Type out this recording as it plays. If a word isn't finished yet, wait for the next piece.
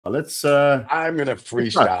Let's I'm gonna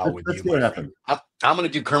freestyle with let's you, see what my happens. friend. I'm gonna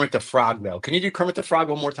do Kermit the Frog though. Can you do Kermit the Frog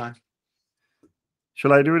one more time?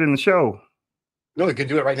 Shall I do it in the show? No, we can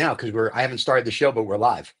do it right now because I haven't started the show, but we're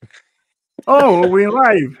live. Oh, we're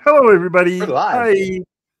live. Hello, everybody. We're live. Hi.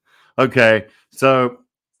 Okay, so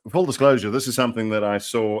full disclosure, this is something that I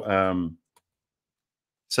saw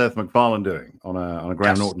Seth MacFarlane doing on a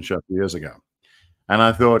Graham Norton show a few years ago. And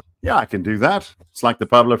I thought, yeah, I can do that. It's like the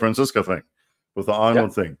Pablo Francisco thing with the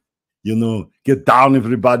Arnold thing. You know, get down,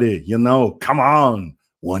 everybody. You know, come on,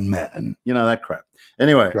 one man. You know, that crap.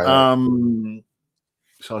 Anyway,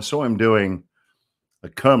 so I saw him doing a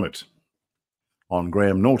Kermit on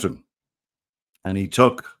Graham Norton. And he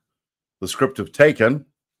took the script of Taken,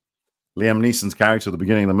 Liam Neeson's character at the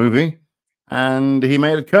beginning of the movie, and he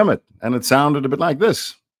made it Kermit. And it sounded a bit like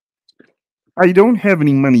this. I don't have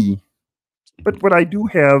any money, but what I do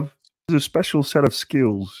have is a special set of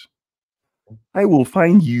skills. I will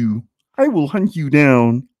find you, I will hunt you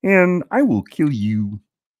down, and I will kill you.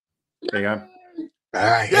 There you go. All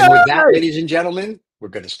right. And with that, ladies and gentlemen, we're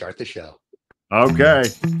going to start the show. Okay.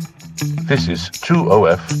 This is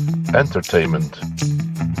 2OF Entertainment.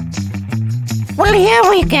 Well, here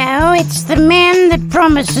we go. It's the man that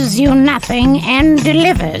promises you nothing and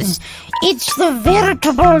delivers. It's the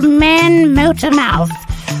veritable man motor mouth.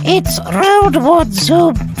 It's Road Woods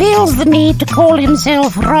who feels the need to call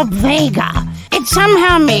himself Robb Vega. It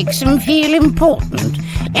somehow makes him feel important.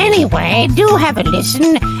 Anyway, do have a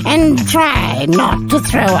listen and try not to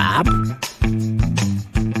throw up.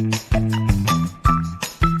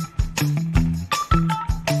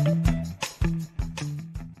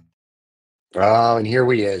 Oh, and here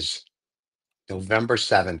he is, November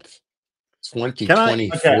 7th,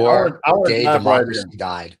 2024, the day democracy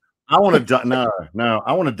died. I want to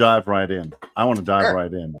I want to dive right in. I want to dive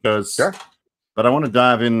right in because, but I want to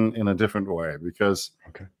dive in a different way because,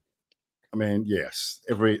 I mean, yes,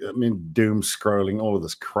 doom scrolling, all of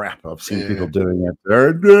this crap. I've seen people doing it.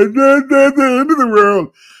 The end of the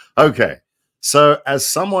world. Okay, so as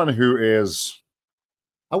someone who is,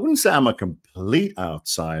 I wouldn't say I'm a complete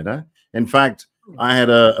outsider. In fact, I had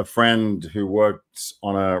a friend who worked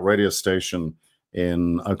on a radio station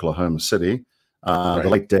in Oklahoma City, the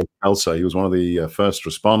late Dave Kelso. He was one of the first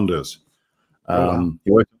responders.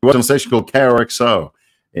 He worked on a station called KRXO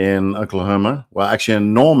in Oklahoma. Well, actually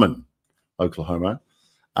in Norman, Oklahoma.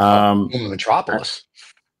 Metropolis.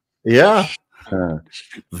 Yeah.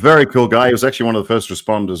 Very cool guy. He was actually one of the first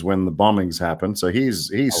responders when the bombings happened. So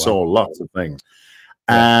he saw lots of things.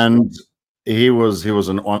 And he was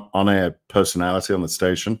an on-air personality on the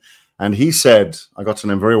station, and he said, I got to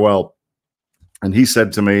know him very well, and he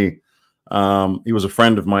said to me, he was a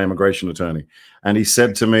friend of my immigration attorney, and he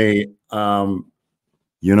said to me,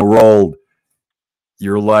 you know, Rold,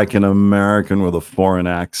 you're like an American with a foreign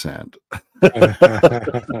accent.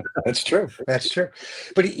 That's true. That's true.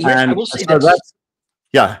 But I will say this.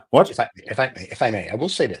 What? If I may, I will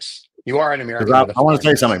say this. You are an American. I want to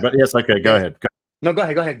say something, but yes, okay, go ahead. No, go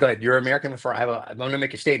ahead. You're American before I'm going to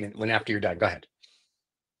make a statement after you're done. Go ahead.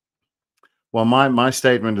 Well, my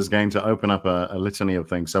statement is going to open up a litany of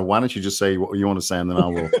things. So why don't you just say what you want to say, and then I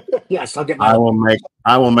will. Yes, I'll get. I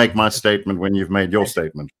will make my statement when you've made your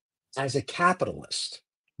statement. As a capitalist,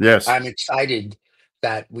 yes, I'm excited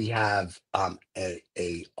that we have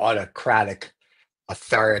a autocratic,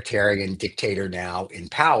 authoritarian dictator now in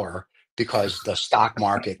power. Because the stock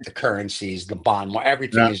market, the currencies, the bond,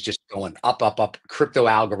 everything is just going up. Crypto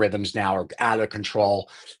algorithms now are out of control.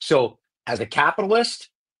 So as a capitalist,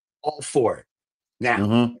 all for it.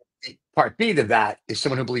 Now, part B to that is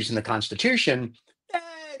someone who believes in the Constitution.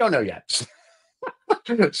 I don't know yet.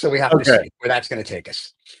 So we have to see where that's going to take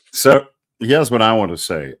us. So here's what I want to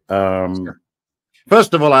say.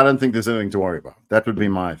 First of all, I don't think there's anything to worry about. That would be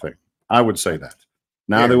my thing. I would say that.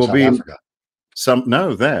 Now, there will be some,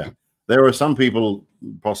 there are some people,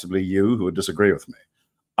 possibly you, who would disagree with me.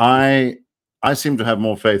 I seem to have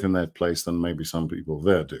more faith in that place than maybe some people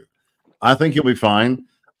there do. I think you'll be fine.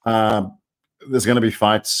 There's going to be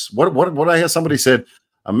fights. What I hear somebody said,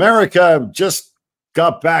 America just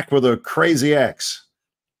got back with a crazy ex.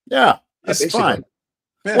 Yeah, that's fine.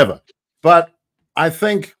 Whatever. But I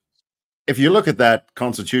think if you look at that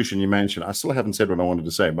Constitution you mentioned, I still haven't said what I wanted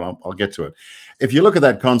to say, but I'll get to it. If you look at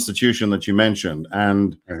that Constitution that you mentioned,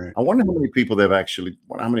 and I wonder how many people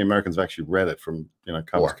how many Americans have actually read it from,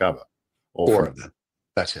 cover to cover? Four of them.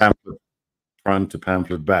 That's pamphlet front to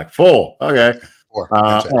pamphlet back. 4. Okay. 4.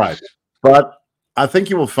 All right. But I think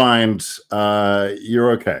you will find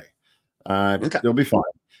you're okay. You'll be fine.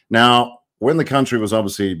 Now, when the country was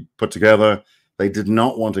obviously put together, they did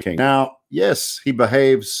not want a king. Now, yes, he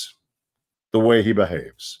behaves the way he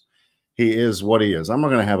behaves. He is what he is. I'm not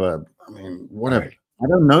going to have whatever. Right. I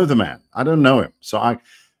don't know the man. I don't know him. So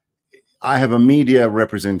I have a media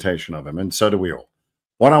representation of him, and so do we all.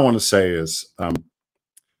 What I want to say is,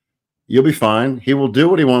 you'll be fine. He will do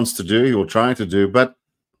what he wants to do. He will try to do, but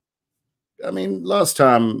I mean, last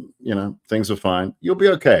time, things were fine. You'll be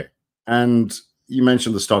okay. And you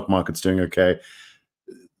mentioned the stock market's doing okay.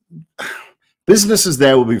 Businesses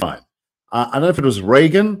there will be fine. I don't know if it was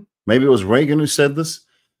Reagan. Maybe it was Reagan who said this.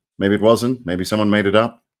 Maybe it wasn't. Maybe someone made it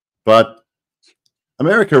up. But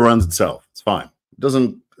America runs itself. It's fine. It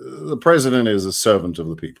doesn't. The president is a servant of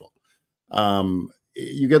the people.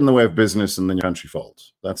 You get in the way of business, and then your country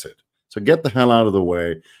folds. That's it. So get the hell out of the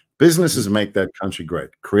way. Businesses make that country great.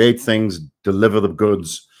 Create things, deliver the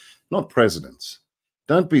goods, not presidents.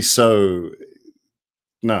 Don't be so.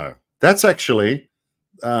 No, that's actually,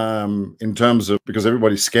 in terms of, because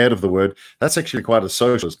everybody's scared of the word, that's actually quite a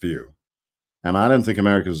socialist view. And I don't think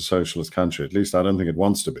America is a socialist country. At least I don't think it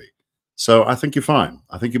wants to be. So I think you're fine.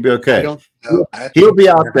 I think you'll be okay. I don't know. He'll be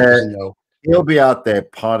out there. He'll be out there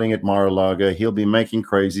partying at Mar-a-Lago. He'll be making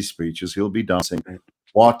crazy speeches. He'll be dancing.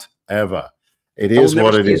 Whatever. It is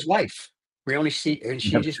what it is. His wife. We only see, and she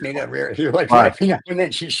just made that rare. Right. And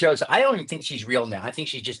then she shows. I don't even think she's real now. I think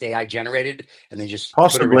she's just AI generated, and they just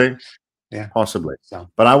possibly, possibly. So.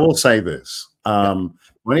 But I will say this: for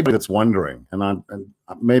anybody that's wondering, and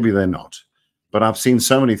maybe they're not, but I've seen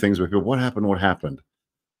so many things where people, what happened? What happened?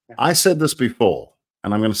 Yeah. I said this before,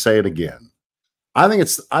 and I'm going to say it again. I think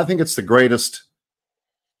it's the greatest.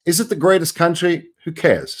 Is it the greatest country? Who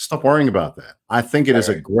cares? Stop worrying about that. I think it is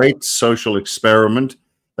a great social experiment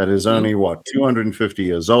that is only, 250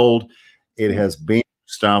 years old. It has been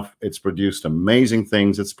stuff. It's produced amazing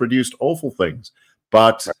things. It's produced awful things.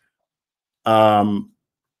 But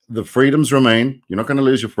the freedoms remain. You're not going to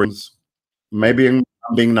lose your freedoms. Maybe I'm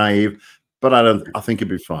being naive, but I think you'll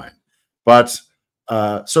be fine. But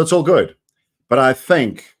so it's all good. But I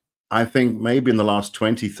think maybe in the last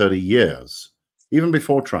 20, 30 years, even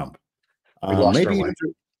before Trump, maybe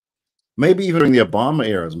even during the Obama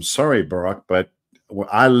eras. I'm sorry, Barack, but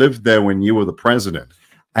I lived there when you were the president,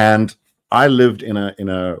 and I lived in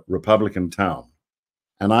a Republican town,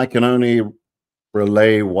 and I can only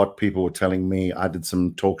relay what people were telling me. I did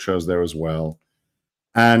some talk shows there as well,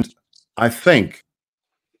 and I think,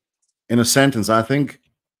 in a sentence, I think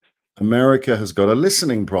America has got a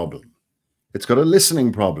listening problem. It's got a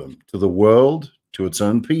listening problem to the world, to its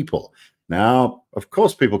own people. Now, of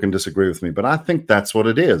course, people can disagree with me, but I think that's what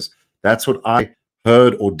it is. That's what I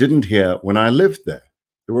heard or didn't hear when I lived there.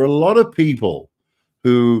 There were a lot of people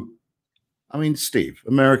who, Steve,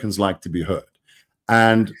 Americans like to be heard.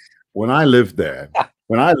 And when I lived there,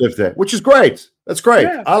 which is great. That's great.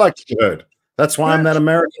 Yeah. I like to be heard. That's why I'm that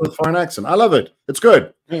American with a foreign accent. I love it. It's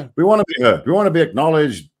good. Yeah. We want to be heard. We want to be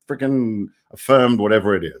acknowledged, freaking affirmed,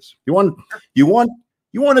 whatever it is. You want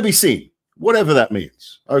to be seen, whatever that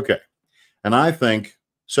means. Okay. And I think,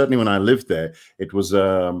 certainly when I lived there, it was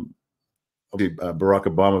Barack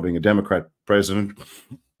Obama being a Democrat president,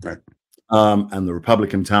 right. And the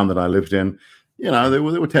Republican town that I lived in, there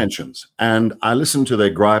were tensions. And I listened to their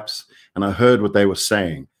gripes, and I heard what they were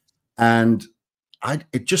saying. And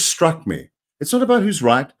it just struck me. It's not about who's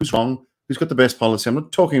right, who's wrong, who's got the best policy. I'm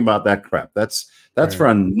not talking about that crap. That's right. For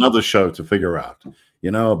another show to figure out.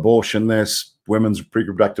 Abortion, this, women's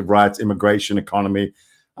reproductive rights, immigration, economy.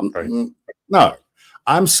 No,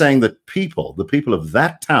 I'm saying that the people of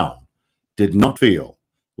that town did not feel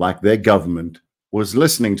like their government was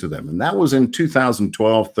listening to them. And that was in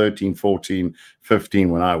 2012, 13, 14, 15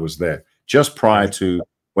 when I was there, just prior to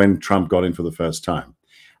when Trump got in for the first time.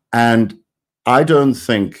 And I don't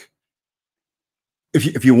think,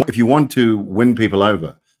 if you want to win people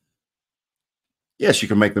over, yes, you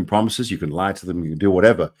can make them promises, you can lie to them, you can do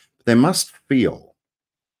whatever, but they must feel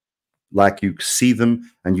like you see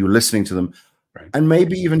them and you're listening to them, and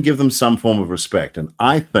maybe even give them some form of respect. And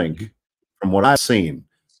I think, from what I've seen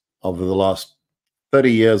over the last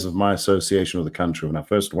 30 years of my association with the country when I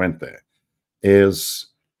first went there, is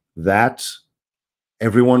that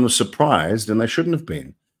everyone was surprised, and they shouldn't have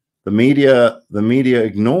been. The media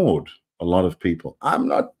ignored a lot of people. I'm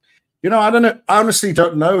not, I don't know. I honestly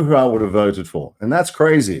don't know who I would have voted for. And that's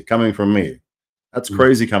crazy coming from me. That's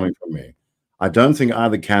crazy coming from me. I don't think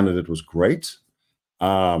either candidate was great,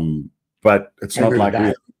 but it's not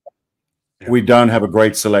like we don't have a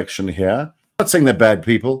great selection here. I'm not saying they're bad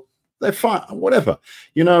people. They're fine, whatever.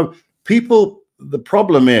 People, the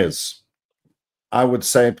problem is, I would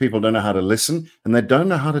say people don't know how to listen, and they don't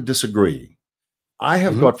know how to disagree. I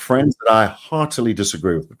have got friends that I heartily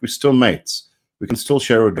disagree with, but we're still mates. We can still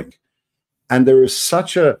share a drink. And there is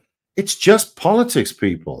such a It's just politics,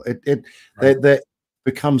 people. They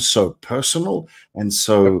become so personal and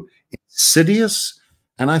so insidious.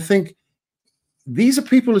 And I think these are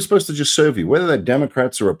people who are supposed to just serve you, whether they're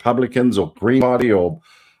Democrats or Republicans or Green Party or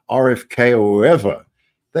RFK or whoever.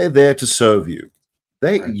 They're there to serve you.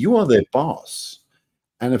 You are their boss.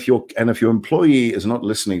 And if your employee is not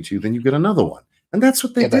listening to you, then you get another one. And that's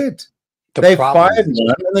what they did. They fired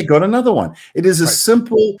one and they got another one. It is as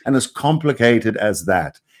simple and as complicated as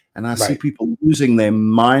that. And I see people losing their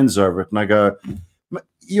minds over it. And I go,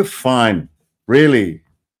 you're fine. Really.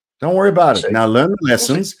 Don't worry about it. Now learn the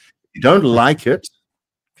lessons. If you don't like it,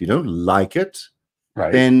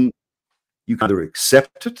 then you can either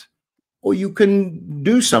accept it or you can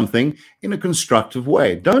do something in a constructive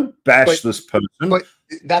way. Don't bash this person.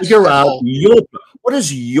 Figure out what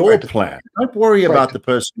is your plan. Don't worry about the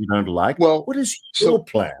person you don't like. Well, what is your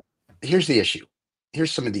plan? Here's the issue.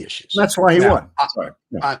 Here's some of the issues. That's why he won.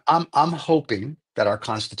 I'm hoping that our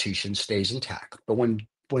Constitution stays intact. But when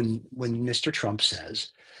Mr. Trump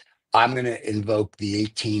says, I'm going to invoke the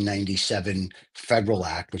 1897 Federal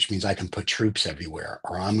Act, which means I can put troops everywhere,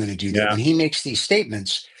 or I'm going to do that. When he makes these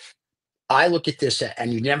statements, I look at this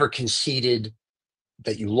and you never conceded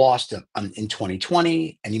that you lost in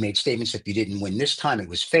 2020, and you made statements that you didn't win this time, it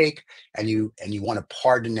was fake, and you want to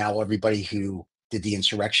pardon now everybody who did the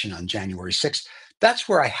insurrection on January 6th. That's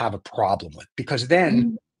where I have a problem with, because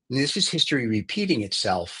then and this is history repeating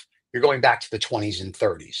itself. You're going back to the 20s and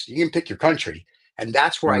 30s. You can pick your country. And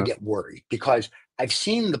that's where I get worried, because I've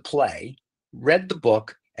seen the play, read the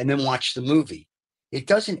book, and then watched the movie. It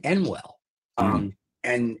doesn't end well. And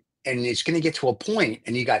it's going to get to a point,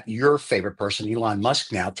 and you got your favorite person, Elon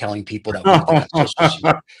Musk, now telling people that we have to cut Social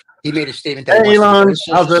Security. He made a statement that I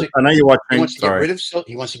know you're watching. He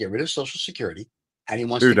wants to get rid of Social Security, and he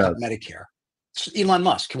wants to cut Medicare. So Elon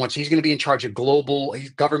Musk he's going to be in charge of global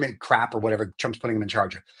government crap or whatever Trump's putting him in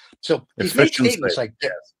charge of. So he's made statements like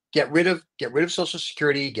get rid of Social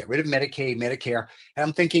Security, get rid of Medicaid, Medicare. And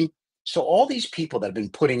I'm thinking, so all these people that have been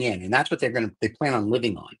putting in, and that's what they plan on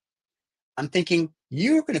living on. I'm thinking,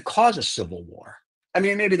 you're going to cause a civil war. I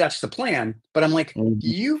mean, maybe that's the plan, but I'm like,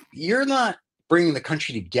 you're not bringing the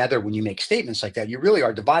country together when you make statements like that. You really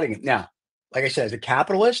are dividing it. Now, like I said, as a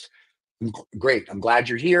capitalist, great. I'm glad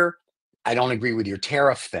you're here. I don't agree with your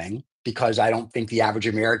tariff thing, because I don't think the average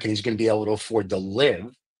American is going to be able to afford to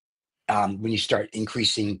live when you start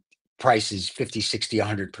increasing prices 50, 60,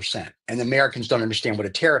 100%. And the Americans don't understand what a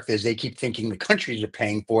tariff is. They keep thinking the countries are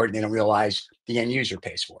paying for it, and they don't realize the end user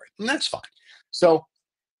pays for it. And that's fine. So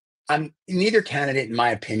neither candidate, in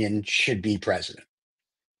my opinion, should be president.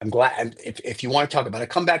 I'm glad. If you want to talk about a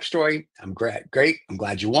comeback story, I'm great. I'm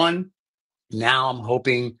glad you won. Now I'm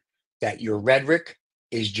hoping that your rhetoric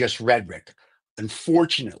is just rhetoric.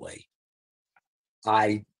 Unfortunately,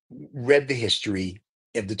 I read the history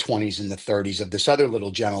of the 20s and the 30s of this other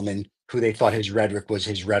little gentleman who they thought his rhetoric was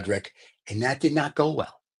his rhetoric, and that did not go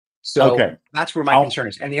well. So that's where my concern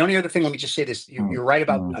is. And the only other thing, let me just say this: you're right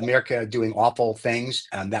about America doing awful things.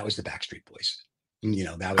 That was the Backstreet Boys. You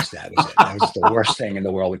know, that was it. That was the worst thing in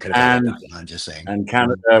the world we could have done. I'm just saying. And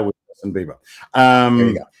Canada with Justin Bieber. There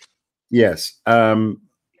you go. Yes.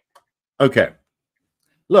 Okay.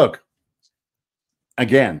 Look.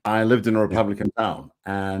 Again, I lived in a Republican town,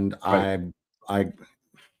 and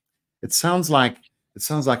it sounds like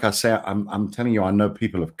I say I'm telling you I know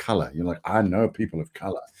people of color. You're like, I know people of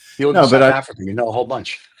color. You live in South Africa, you know a whole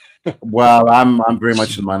bunch. Well, I'm very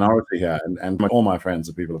much in the minority here, and all my friends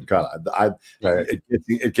are people of color.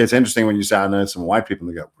 It gets interesting when you say I know some white people,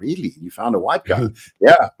 and they go, "Really? You found a white guy?"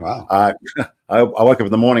 Yeah. Wow. I woke up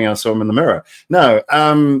in the morning and I saw him in the mirror. No.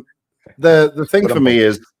 The thing for me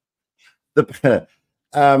is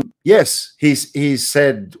yes, he's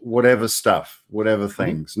said whatever stuff, whatever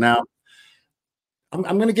things. Now, I'm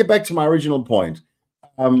going to get back to my original point.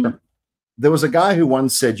 There was a guy who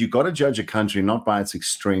once said, you got to judge a country not by its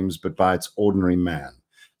extremes, but by its ordinary man.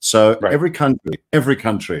 So every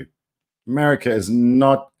country, America is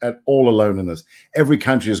not at all alone in this. Every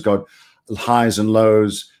country has got highs and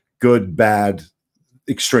lows, good, bad,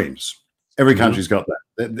 extremes. Every country's got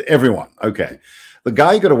that. Everyone. Okay. The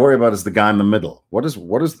guy you got to worry about is the guy in the middle. What does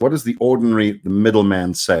the ordinary, the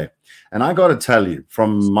middleman say? And I got to tell you,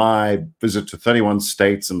 from my visit to 31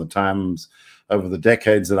 states and the times over the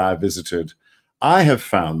decades that I visited, I have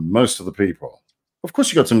found most of the people. Of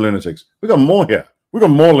course, you got some lunatics. We got more here. We got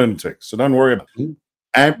more lunatics, so don't worry about it.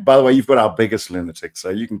 And by the way, you've got our biggest lunatic, so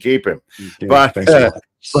you can keep him. But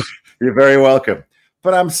you're very welcome.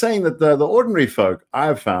 But I'm saying that the ordinary folk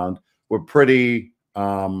I've found were pretty.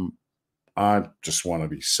 I just want to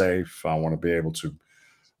be safe. I want to be able to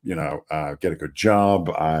get a good job.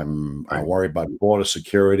 I worry about border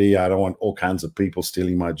security. I don't want all kinds of people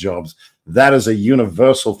stealing my jobs. That is a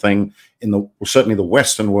universal thing in certainly the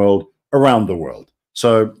Western world, around the world.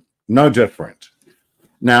 So no different.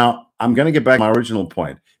 Now, I'm going to get back to my original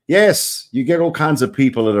point. Yes, you get all kinds of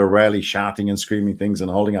people at a rally shouting and screaming things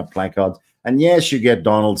and holding up placards. And yes, you get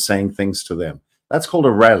Donald saying things to them. That's called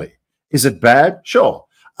a rally. Is it bad? Sure.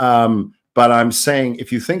 But I'm saying,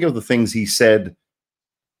 if you think of the things he said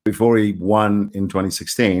before he won in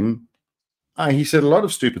 2016, he said a lot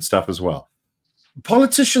of stupid stuff as well.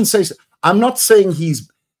 Politicians say, I'm not saying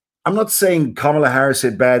Kamala Harris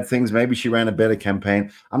said bad things. Maybe she ran a better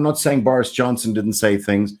campaign. I'm not saying Boris Johnson didn't say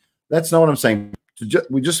things. That's not what I'm saying.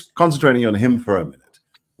 We're just concentrating on him for a minute.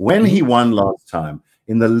 When he won last time,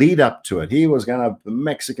 in the lead up to it, the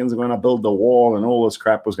Mexicans are going to build the wall and all this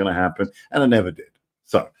crap was going to happen, and it never did.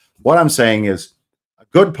 So what I'm saying is, a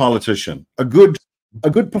good politician, a good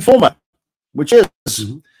performer, which is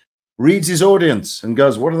reads his audience and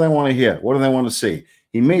goes, what do they want to hear? What do they want to see?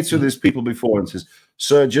 He meets with his people before and says,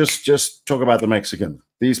 sir, just talk about the Mexican.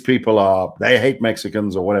 These people they hate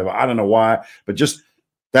Mexicans or whatever. I don't know why, but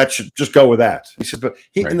that should just go with that. He says, but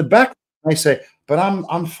in the back, I say, but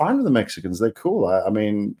I'm fine with the Mexicans. They're cool. I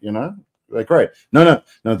mean, they're great. No.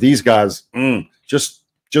 These guys, just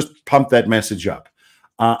pump that message up.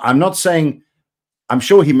 I'm not saying, I'm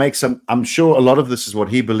sure he makes some, I'm sure a lot of this is what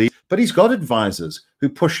he believes, but he's got advisors who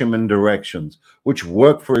push him in directions which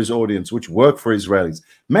work for his audience, which work for his rallies.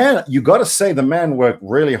 Man, you got to say the man worked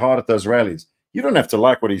really hard at those rallies. You don't have to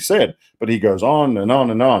like what he said, but he goes on and on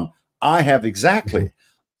and on. I've hosted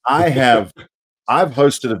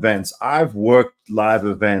events. I've worked live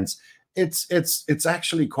events. It's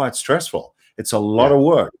actually quite stressful. It's a lot of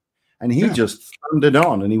work. And he just thundered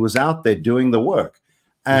on, and he was out there doing the work.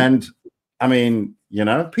 And I mean,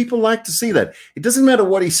 people like to see that. It doesn't matter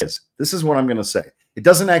what he says. This is what I'm going to say. It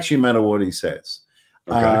doesn't actually matter what he says.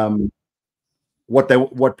 Okay.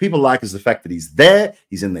 What people like is the fact that he's there,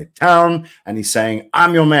 he's in their town, and he's saying,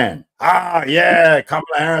 I'm your man. Yeah,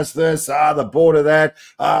 Kamala Harris this, the border that,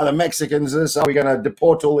 the Mexicans this, we're going to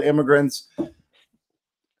deport all the immigrants.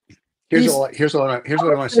 Here's what I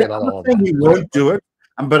want to say about all of that. He won't do it,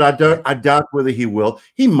 but I doubt whether he will.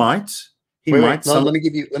 He might. Wait, no, let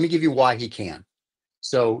me give you why he can.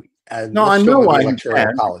 So no, I know why he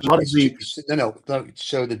can.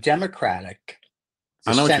 So the Democratic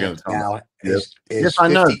Senate now is yes, I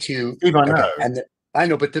know. 52. Steve, I know. And I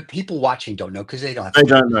know, but the people watching don't know because they don't have. They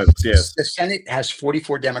don't know. Yes, the Senate has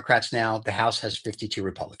 44 Democrats now. The House has 52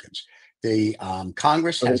 Republicans. The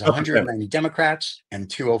Congress has 190 Democrats and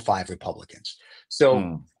 205 Republicans.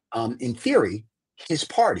 So, in theory, his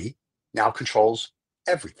party now controls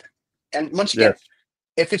everything. And once again,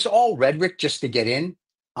 if it's all rhetoric just to get in,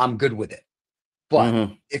 I'm good with it. But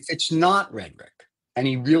if it's not rhetoric and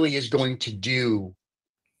he really is going to do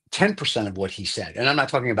 10% of what he said, and I'm not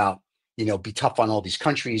talking about, be tough on all these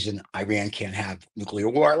countries and Iran can't have nuclear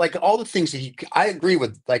war, like all the things that I agree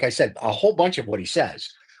with, like I said, a whole bunch of what he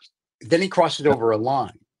says. Then he crosses over a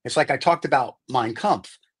line. It's like I talked about Mein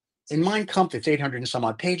Kampf. In Mein Kampf, it's 800 and some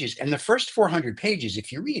odd pages. And the first 400 pages,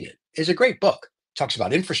 if you read it, is a great book. It talks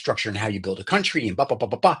about infrastructure and how you build a country and blah, blah, blah,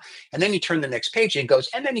 blah, blah. And then you turn the next page and it goes,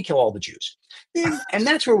 and then you kill all the Jews. And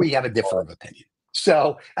that's where we have a different opinion.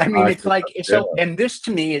 So, I mean, it's like, and this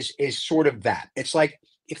to me is sort of that. It's like,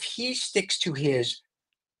 if he sticks to his,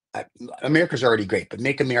 America's already great, but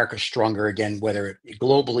make America stronger again, whether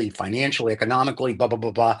globally, financially, economically, blah, blah,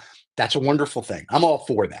 blah, blah. That's a wonderful thing. I'm all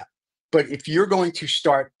for that. But if you're going to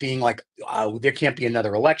start being like, oh, there can't be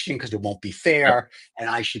another election because it won't be fair, and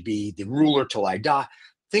I should be the ruler till I die,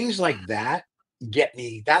 things like that get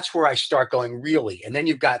me. That's where I start going, really. And then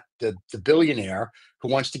you've got the billionaire who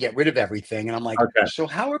wants to get rid of everything. And I'm like, so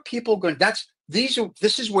how are people going?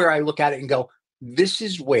 This is where I look at it and go, this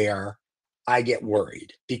is where I get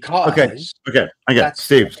worried because I get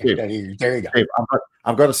Steve. There you go. Steve,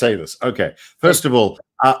 I've got to say this. Okay, first of all,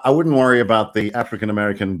 I wouldn't worry about the African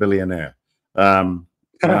American billionaire. When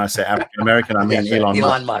I say African American, I mean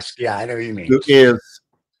Elon Musk. Yeah, I know what you mean.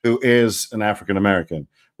 Who is an African American,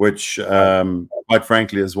 which quite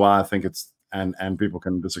frankly is why I think it's and people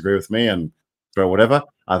can disagree with me and throw whatever.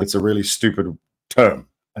 I think it's a really stupid term,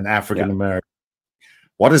 an African American.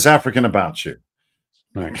 What is African about you?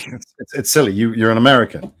 Right. It's silly. You're an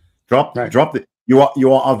American. Drop the. You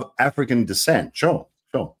are of African descent. Sure,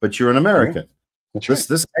 but you're an American.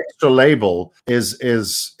 This extra label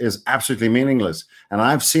is absolutely meaningless. And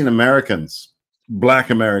I've seen Black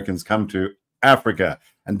Americans come to Africa,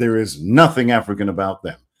 and there is nothing African about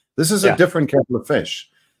them. This is a different kettle of fish.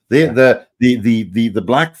 The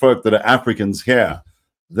black folk that are Africans here,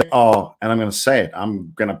 They are, and I'm going to say it,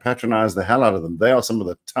 I'm going to patronize the hell out of them. They are some of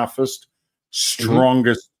the toughest,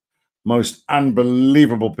 strongest, most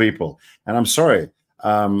unbelievable people. And I'm sorry,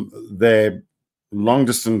 they're long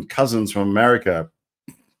distance cousins from America.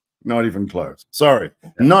 Not even close. Sorry,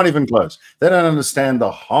 not even close. They don't understand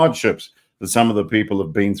the hardships that some of the people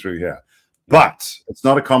have been through here. But it's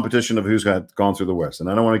not a competition of who's gone through the West. And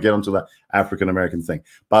I don't want to get onto that African-American thing.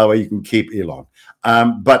 By the way, you can keep Elon.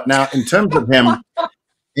 But now in terms of him,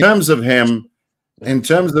 in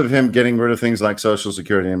terms of him getting rid of things like Social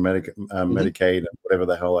Security and Medicaid and whatever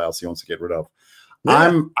the hell else he wants to get rid of,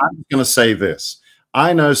 I'm going to say this.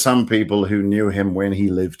 I know some people who knew him when he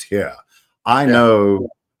lived here. I know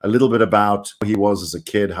a little bit about who he was as a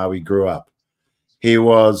kid, how he grew up. He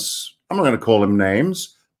was, I'm not going to call him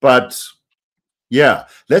names, but yeah,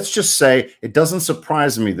 let's just say it doesn't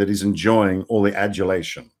surprise me that he's enjoying all the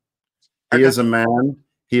adulation. He is a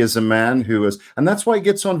man who is, and that's why he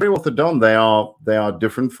gets on very well with Don. They are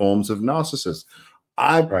different forms of narcissists.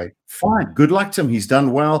 Fine, good luck to him. He's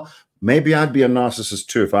done well. Maybe I'd be a narcissist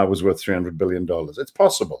too if I was worth $300 billion. It's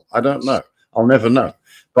possible. I don't know. I'll never know.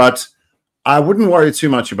 But I wouldn't worry too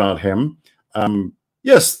much about him.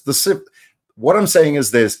 Yes, what I'm saying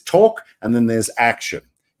is there's talk and then there's action.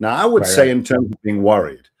 Now, I would say in terms of being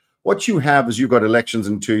worried, what you have is you've got elections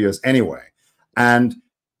in 2 years anyway. And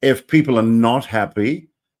if people are not happy,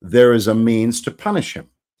 there is a means to punish him.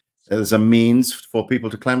 There's a means for people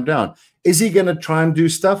to clamp down. Is he going to try and do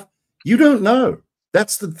stuff? You don't know.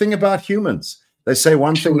 That's the thing about humans. They say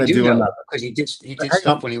one thing, they do another. Because he did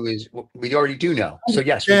stuff when he was, we already do know. So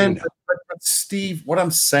yes, we do know. But Steve, what I'm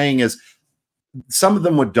saying is some of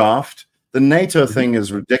them were daft. The NATO thing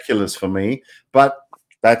is ridiculous for me, but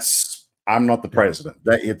I'm not the president.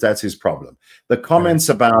 That's his problem. The comments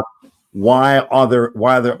about why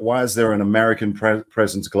is there an American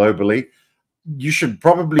presence globally? You should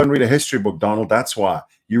probably read a history book, Donald. That's why.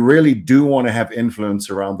 You really do want to have influence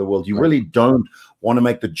around the world. You really don't want to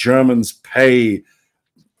make the Germans pay.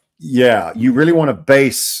 Yeah, you really want to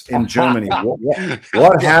base in Germany.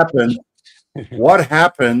 What happens? What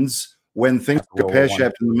happens when things go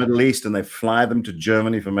pear-shaped in the Middle East and they fly them to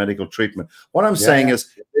Germany for medical treatment? What I'm saying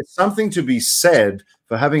is it's something to be said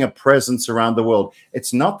for having a presence around the world.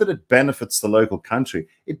 It's not that it benefits the local country.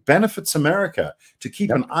 It benefits America to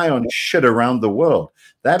keep an eye on shit around the world.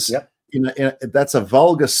 That's, that's a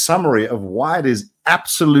vulgar summary of why it is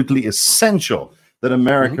absolutely essential that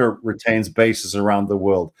America retains bases around the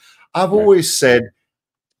world. I've always said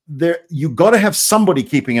you got to have somebody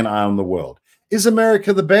keeping an eye on the world. Is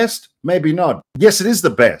America the best? Maybe not. Yes, it is the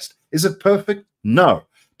best. Is it perfect? No.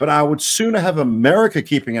 But I would sooner have America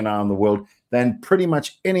keeping an eye on the world than pretty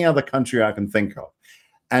much any other country I can think of.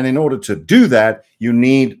 And in order to do that, you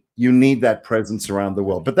need that presence around the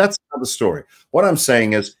world. But that's another story. What I'm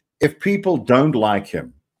saying is if people don't like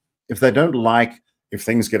him, if they don't like, if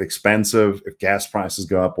things get expensive, if gas prices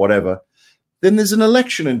go up, whatever, then there's an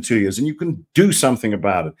election in 2 years and you can do something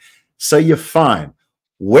about it. So you're fine.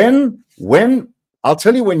 When I'll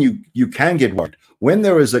tell you when you can get worried, when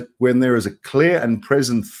there is a clear and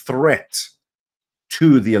present threat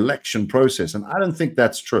to the election process, and I don't think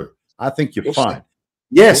that's true. I think you're fine.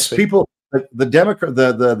 Yes, people,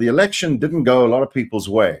 the election didn't go a lot of people's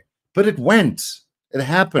way, but it went. It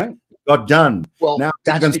happened. It got done. Well, now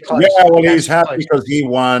that's because, he's happy because he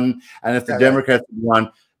won, and if the Democrats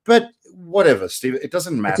won, but whatever, Steve, it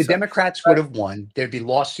doesn't matter. If the Democrats would have won, there'd be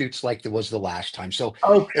lawsuits like there was the last time. So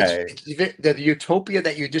the utopia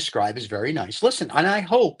that you describe is very nice. Listen, and I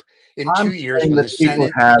hope in 2 years when the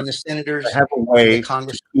Senate, when the senators have a way the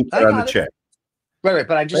Congress to keep it under check. Right.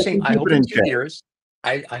 But I'm just saying, I hope in 2 years,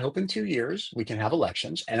 I hope in 2 years we can have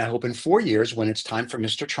elections, and I hope in 4 years when it's time for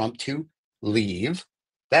Mr. Trump to leave,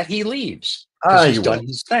 that he leaves because he's done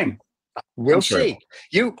his thing. We'll see.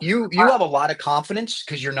 You have a lot of confidence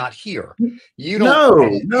because you're not here. You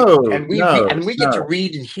don't. And we get to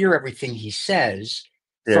read and hear everything he says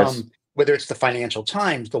from whether it's the Financial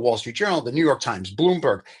Times, the Wall Street Journal, the New York Times,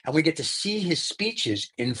 Bloomberg, and we get to see his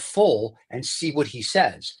speeches in full and see what he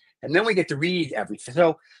says, and then we get to read everything.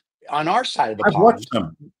 So on our side of the pond, I've watched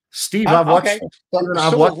them, Steve. I've watched them.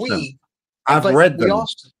 I've watched them. I've read them.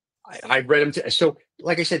 I read them too. So,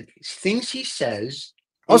 like I said, things he says.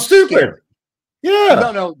 Oh, stupid. Scary.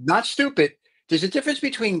 Yeah. No, not stupid. There's a difference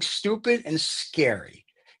between stupid and scary.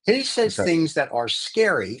 He says things that are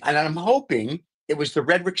scary, and I'm hoping it was the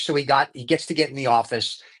rhetoric. So he gets to get in the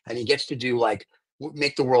office and he gets to do like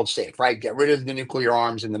make the world safe, right? Get rid of the nuclear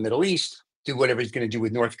arms in the Middle East, do whatever he's going to do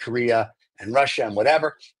with North Korea and Russia and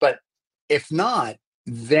whatever. But if not,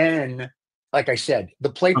 then like I said, the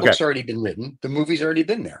playbook's already been written. The movie's already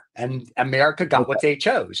been there, and America got what they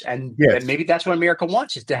chose. And maybe that's what America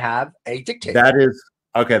wants, is to have a dictator. That is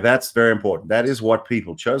okay. That's very important. That is what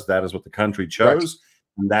people chose. That is what the country chose,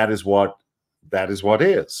 and that is what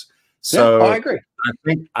is. So I agree.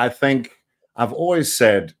 I think I've always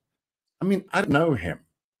said, I mean, I don't know him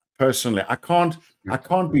personally. I can't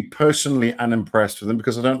be personally unimpressed with him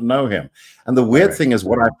because I don't know him. And the weird thing is,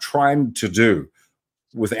 what I'm trying to do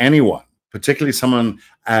with anyone, particularly someone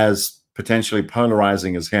as potentially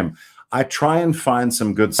polarizing as him, I try and find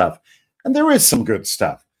some good stuff. And there is some good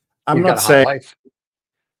stuff. I'm not saying,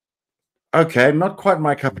 okay, not quite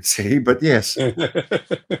my cup of tea, but yes.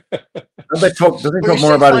 Does he talk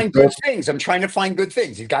more about his good things? I'm trying to find good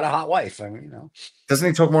things. He's got a hot wife. I mean, you know. Doesn't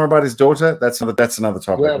he talk more about his daughter? That's another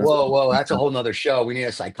topic. Whoa, that's a whole nother show. We need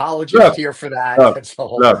a psychologist here for that. That's the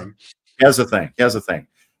whole thing. Here's the thing.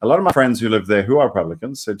 A lot of my friends who live there, who are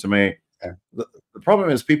Republicans, said to me, the problem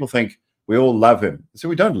is people think we all love him. So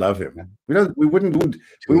we don't love him. We wouldn't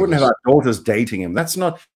have our daughters dating him. That's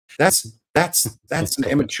an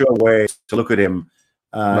immature way to look at him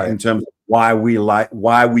in terms of why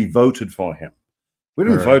we voted for him. We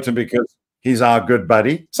didn't vote him because he's our good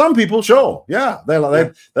buddy. Some people, sure, they're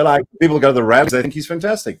like people go to the rallies, they think he's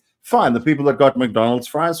fantastic. Fine. The people that got McDonald's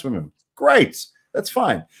fries from him, great, that's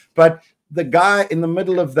fine. But the guy in the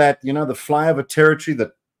middle of that, you know, the flyover territory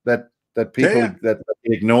that people that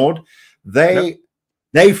ignored, they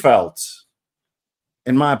felt,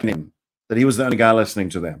 in my opinion, that he was the only guy listening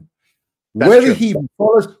to them. Whether he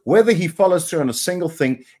follows through on a single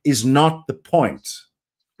thing is not the point.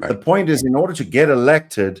 The point is, in order to get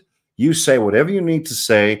elected, you say whatever you need to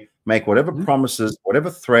say, make whatever promises, whatever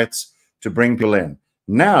threats to bring people in.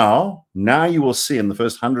 Now you will see in the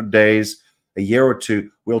first 100 days, a year or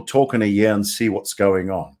two, we'll talk in a year and see what's going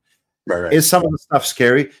on. Is some of the stuff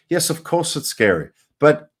scary? Yes, of course it's scary.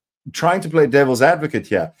 But trying to play devil's advocate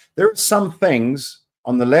here, there are some things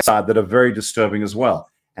on the left side that are very disturbing as well.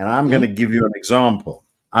 And I'm going to give you an example.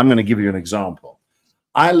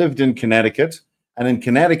 I lived in Connecticut, and in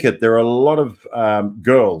Connecticut, there are a lot of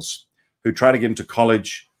girls who try to get into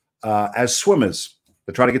college as swimmers.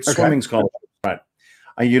 They try to get swimming scholarships, right?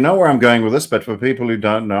 You know where I'm going with this, but for people who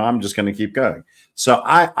don't know, I'm just going to keep going. So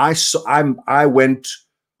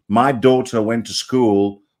my daughter went to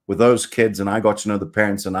school with those kids, and I got to know the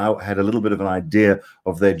parents, and I had a little bit of an idea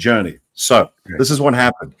of their journey. So this is what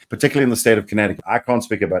happened, particularly in the state of Connecticut. I can't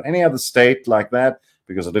speak about any other state like that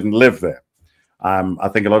because I didn't live there. I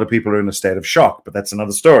think a lot of people are in a state of shock, but that's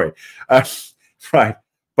another story. Right.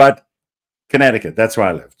 But Connecticut, that's where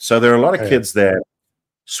I lived. So there are a lot of kids there.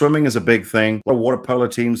 Swimming is a big thing. A lot of water polo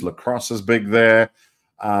teams. Lacrosse is big there.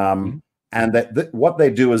 And what they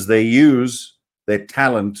do is they use their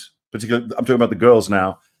talent, particularly, I'm talking about the girls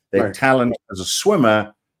now, their talent as a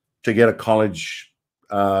swimmer to get a college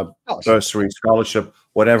bursary, scholarship,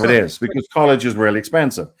 whatever it is, because college is really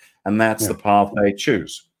expensive. And that's the path they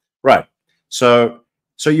choose. Right. So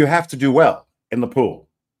you have to do well in the pool.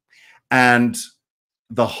 And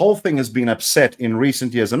the whole thing has been upset in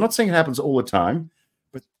recent years. I'm not saying it happens all the time,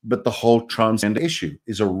 but the whole transgender issue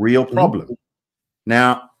is a real problem.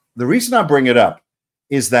 Now, the reason I bring it up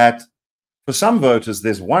is that for some voters,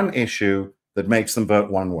 there's one issue that makes them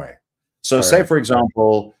vote one way. So say, for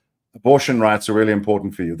example, abortion rights are really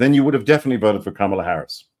important for you. Then you would have definitely voted for Kamala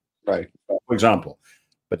Harris. Right. For example.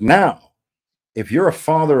 But now, if you're a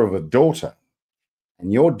father of a daughter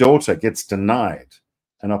and your daughter gets denied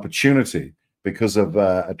an opportunity because of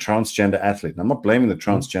a transgender athlete, and I'm not blaming the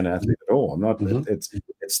transgender athlete at all. I'm not.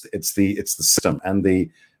 It's the system and the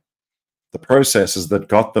processes that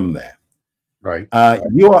got them there. Right.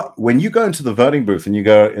 When you go into the voting booth and you're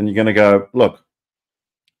going to go, look,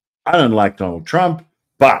 I don't like Donald Trump,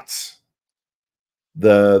 but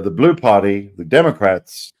the blue party, the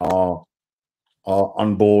Democrats, are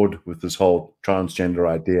on board with this whole transgender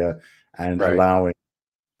idea and allowing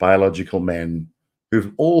biological men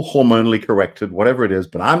who've all hormonally corrected, whatever it is.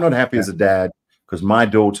 But I'm not happy as a dad because my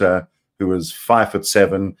daughter, who was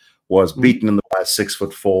 5'7", was beaten in the by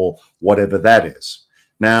 6'4", whatever that is.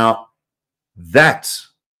 Now,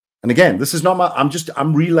 and again, this is not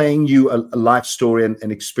I'm relaying you a life story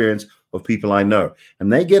and experience of people I know.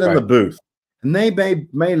 And they get in the booth, and they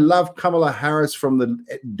may love Kamala Harris from the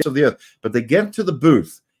depths of the earth, but they get to the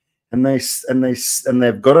booth, and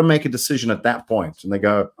they've got to make a decision at that point. And they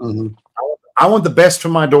go, I want the best for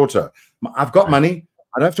my daughter. I've got money.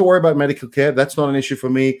 I don't have to worry about medical care. That's not an issue for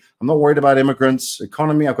me. I'm not worried about immigrants,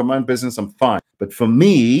 economy. I've got my own business. I'm fine. But for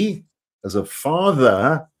me, as a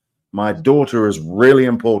father, my daughter is really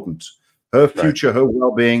important. Her future, her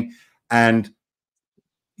well-being. And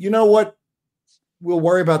you know what? we'll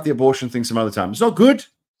worry about the abortion thing some other time. It's not good.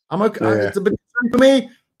 I'm okay. It's a bit for me.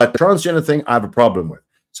 But the transgender thing, I have a problem with.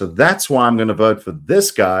 So that's why I'm going to vote for this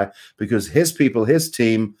guy, because his people, his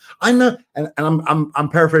team, I know, and I'm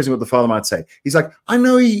paraphrasing what the father might say. He's like, I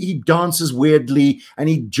know he dances weirdly and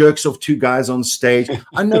he jerks off two guys on stage.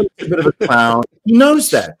 I know he's a bit of a clown. He knows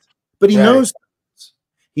that, but he knows that.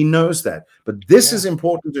 He knows that. But this is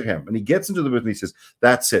important to him. And he gets into the booth and he says,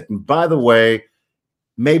 that's it. And by the way,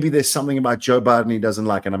 maybe there's something about Joe Biden he doesn't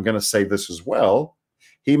like. And I'm going to say this as well.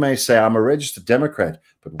 He may say, I'm a registered Democrat,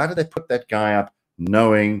 but why did they put that guy up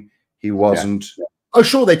knowing he wasn't? Oh,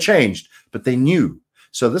 sure, they changed, but they knew.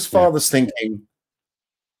 So this father's thinking,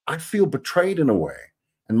 I feel betrayed in a way.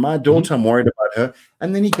 And my daughter, I'm worried about her.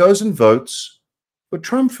 And then he goes and votes for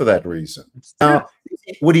Trump for that reason. Now,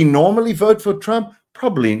 would he normally vote for Trump?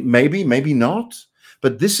 Probably, maybe, maybe not.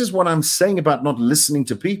 But this is what I'm saying about not listening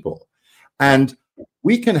to people. And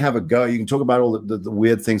we can have a go. You can talk about all the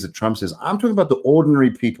weird things that Trump says. I'm talking about the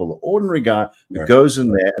ordinary people, the ordinary guy who goes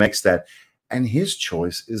in there and makes that. And his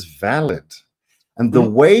choice is valid. And the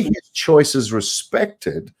way his choice is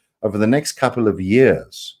respected over the next couple of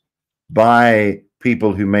years by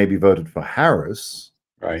people who maybe voted for Harris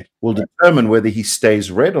will determine whether he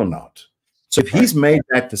stays red or not. So if he's made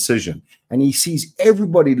that decision and he sees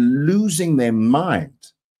everybody losing their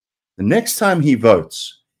mind, the next time he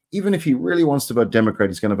votes, even if he really wants to vote Democrat,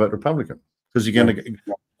 he's going to vote Republican. Because you're going to,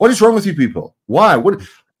 what is wrong with you people? Why?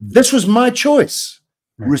 This was my choice.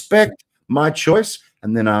 Respect my choice,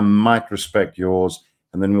 and then I might respect yours,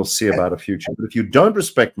 and then we'll see about a future. But if you don't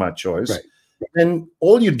respect my choice, then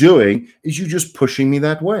all you're doing is you're just pushing me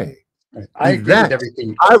that way. I agree with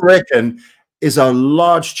everything. I reckon is a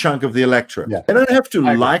large chunk of the electorate. They don't have to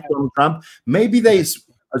like Donald Trump. Maybe they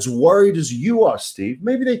as worried as you are, Steve.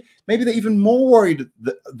 Maybe they're even more worried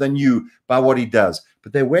than you by what he does.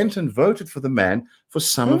 But they went and voted for the man for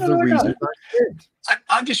some of the reasons I did.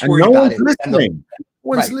 I'm just worried about it. Listening.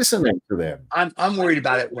 No one's listening to them. I'm worried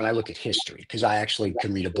about it when I look at history, because I actually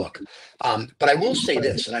can read a book. But I will say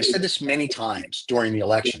this, and I said this many times during the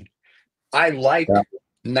election. I like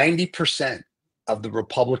 90% of the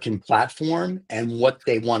Republican platform and what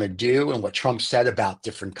they want to do and what Trump said about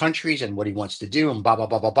different countries and what he wants to do and blah, blah,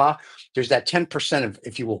 blah, blah, blah. There's that 10% of,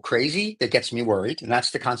 if you will, crazy that gets me worried, and that's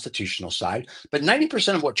the constitutional side. But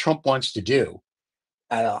 90% of what Trump wants to do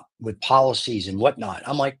with policies and whatnot,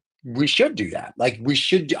 I'm like, we should do that. Like, we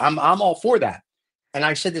should. I'm all for that. And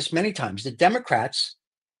I said this many times. The Democrats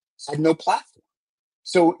had no platform,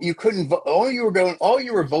 so you couldn't vote. All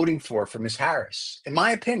you were voting for Ms. Harris, in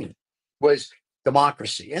my opinion, was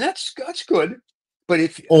democracy, and that's good. But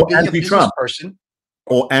if anti-Trump person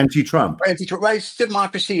or anti-Trump, right? It's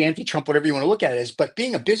democracy, anti-Trump, whatever you want to look at it as. But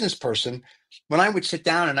being a business person, when I would sit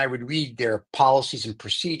down and I would read their policies and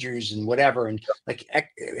procedures and whatever, and like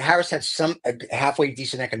Harris had a halfway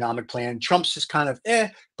decent economic plan. Trump's is kind of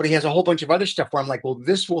but he has a whole bunch of other stuff where I'm like, well,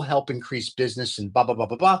 this will help increase business and blah, blah, blah,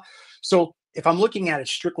 blah, blah. So if I'm looking at it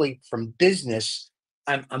strictly from business,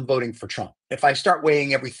 I'm voting for Trump. If I start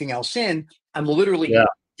weighing everything else in, I'm literally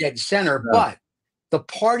dead center. But the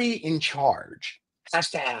party in charge has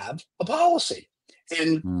to have a policy.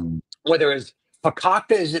 And whether it's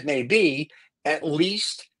fakakta as it may be, at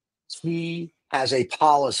least he has a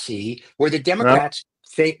policy where the Democrats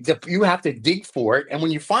say that you have to dig for it. And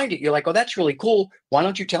when you find it, you're like, oh, that's really cool. Why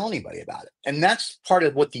don't you tell anybody about it? And that's part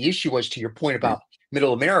of what the issue was, to your point about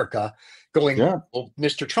middle America going, well,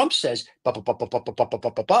 Mr. Trump says, bah, bah, bah, bah, bah, bah, bah,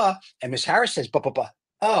 bah, bah, bah, and Ms. Harris says, bah, bah, bah.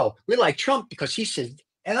 Oh, we like Trump because he says,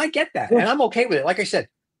 and I get that. And I'm okay with it. Like I said,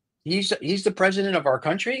 he's the president of our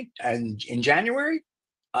country. And in January,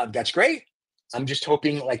 that's great. I'm just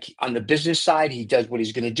hoping, like, on the business side, he does what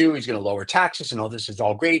he's going to do. He's going to lower taxes and all this is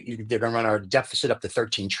all great. They're going to run our deficit up to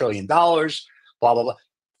 $13 trillion, blah, blah, blah.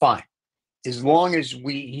 Fine. As long as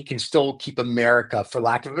he can still keep America, for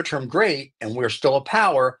lack of a term, great, and we're still a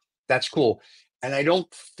power, that's cool. And I don't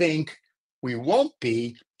think we won't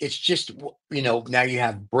be. It's just, now you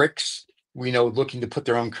have BRICS, looking to put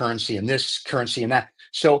their own currency in this currency and that.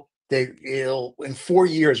 So in 4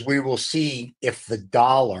 years, we will see if the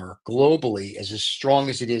dollar globally is as strong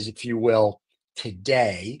as it is, if you will,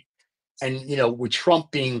 today. And, with Trump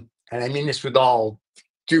being, and I mean this with all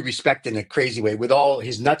due respect in a crazy way, with all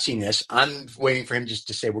his nutsiness, I'm waiting for him just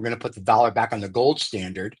to say, we're going to put the dollar back on the gold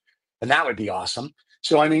standard. And that would be awesome.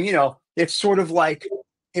 So, I mean, it's sort of like,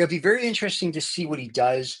 it'll be very interesting to see what he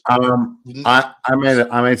does. I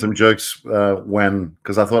made some jokes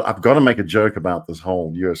because I thought I've got to make a joke about this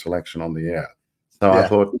whole U.S. election on the air. So I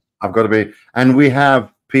thought I've got to be, and we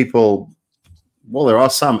have people. Well, there are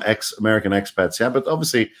some ex-American expats, but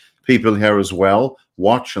obviously people here as well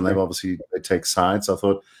watch, and they take sides. I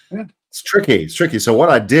thought it's tricky. It's tricky. So what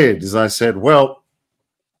I did is I said, well,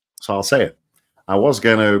 so I'll say it. I was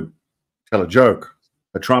going to tell a joke,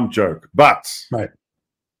 a Trump joke, but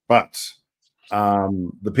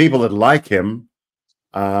the people that like him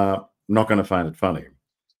are not going to find it funny.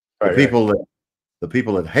 The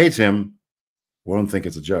people that hate him won't think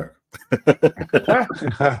it's a joke.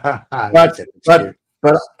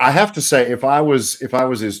 But I have to say, if I was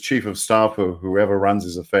his chief of staff or whoever runs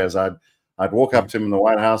his affairs, I'd walk up to him in the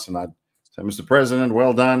White House and I'd say, Mr. President,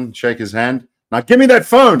 well done, shake his hand. Now give me that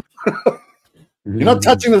phone. You're not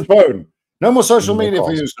touching the phone. No more social media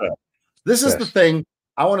for you, sir. This is the thing.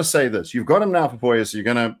 I want to say this. You've got him now for 4 years, so you're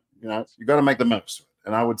gonna, you've got to make the most of it.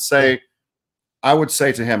 And I would say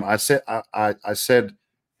to him, I said,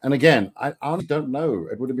 and again, I honestly don't know.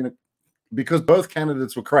 It would have been because both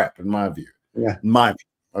candidates were crap in my view. Yeah, in my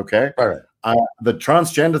view. Okay. All right. The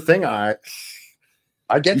transgender thing, I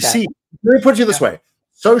get that. See, let me put it this way: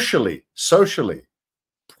 socially,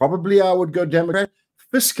 probably I would go Democrat.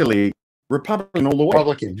 Fiscally, Republican all the way.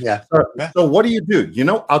 Republican, yeah. So what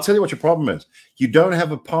do? I'll tell you what your problem is. You don't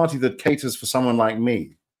have a party that caters for someone like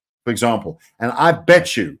me, for example. And I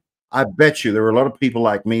bet you there are a lot of people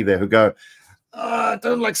like me there who go, I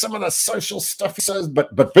don't like some of the social stuff he says,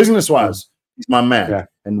 but business-wise, he's my man. Yeah.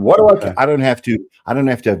 And what do I don't have to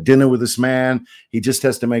have dinner with this man. He just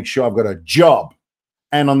has to make sure I've got a job.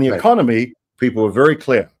 And on the economy, people were very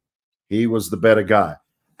clear. He was the better guy.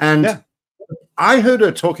 And I heard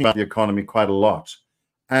her talking about the economy quite a lot.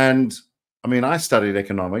 And I mean, I studied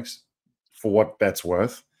economics for what that's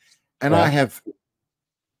worth. And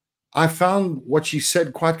I found what she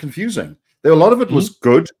said quite confusing. A lot of it was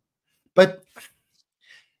good, but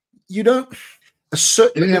you don't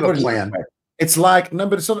have a plan. It's like, no,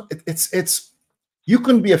 but it's you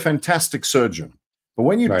can be a fantastic surgeon, but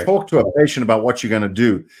when you talk to a patient about what you're going to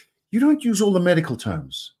do, you don't use all the medical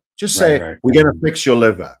terms. Just say, we're going to fix your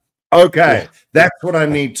liver. Okay, that's what I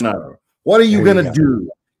need to know. What are you going to do?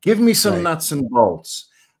 Give me some nuts and bolts.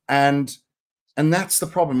 And that's the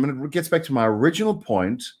problem. And it gets back to my original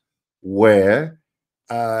point where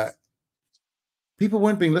people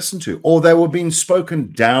weren't being listened to, or they were being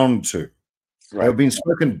spoken down to. They were being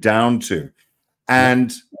spoken down to.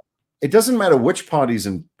 And it doesn't matter which party's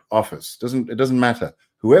in office. It doesn't matter.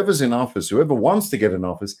 Whoever's in office, whoever wants to get in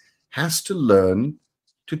office has to learn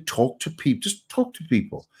to talk to people. Just talk to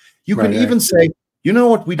people. You can even say, you know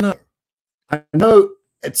what, we know. I know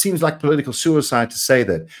it seems like political suicide to say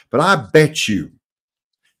that, but I bet you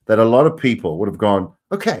that a lot of people would have gone,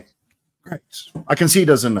 okay, great. I can see he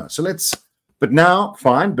doesn't know. So but now,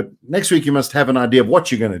 fine, but next week you must have an idea of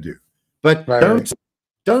what you're going to do. But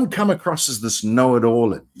don't come across as this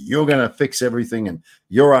know-it-all and you're going to fix everything and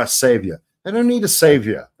you're our savior. They don't need a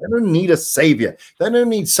savior. They don't need a savior. They don't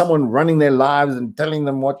need someone running their lives and telling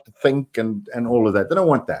them what to think and all of that. They don't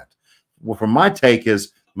want that. Well, from my take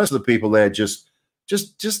is most of the people there just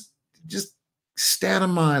stay out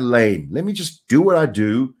of my lane. Let me just do what I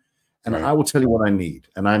do, and I will tell you what I need.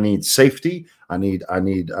 And I need safety. I need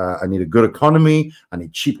a good economy. I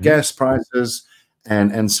need cheap gas prices,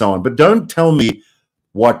 and so on. But don't tell me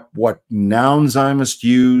what nouns I must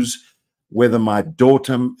use, whether my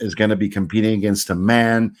daughter is going to be competing against a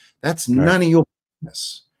man. That's none of your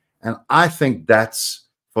business. And I think that's,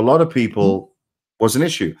 for a lot of people, was an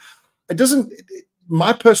issue. It doesn't.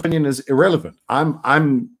 My personal opinion is irrelevant.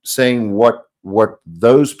 I'm saying what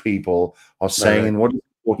those people are saying and what is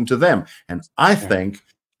important to them. And I think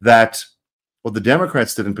that what the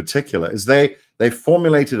Democrats did in particular is they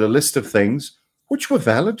formulated a list of things which were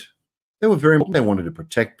valid. They were very important. They wanted to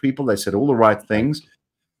protect people. They said all the right things.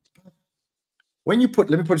 When you put,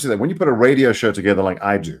 let me put it to that, when you put a radio show together like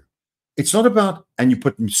I do, it's not about, and you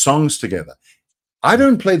put songs together. I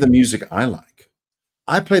don't play the music I like.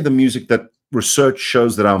 I play the music that research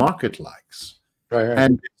shows that our market likes.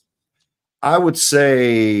 And I would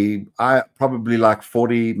say I probably like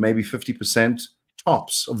 40, maybe 50%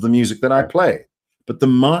 tops of the music that I play, but the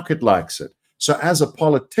market likes it. So as a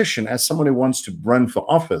politician, as someone who wants to run for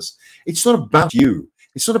office, it's not about you.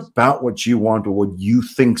 It's not about what you want or what you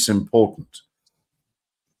think's important.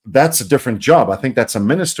 That's a different job. I think that's a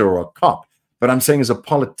minister or a cop. But I'm saying as a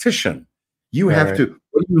politician, you have to,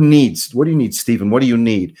 what do you need? What do you need, Stephen? What do you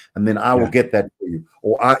need? And then I will get that for you.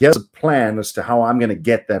 Or here's a plan as to how I'm going to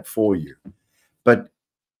get that for you. But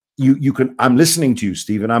you can, I'm listening to you,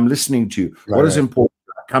 Stephen. I'm listening to you. What is important?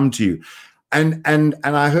 I come to you. And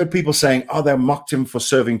I heard people saying, oh, they mocked him for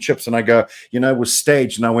serving chips. And I go, you know, it was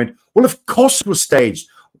staged. And I went, well, of course it was staged.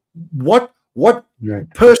 What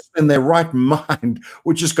person in their right mind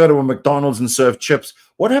would just go to a McDonald's and serve chips.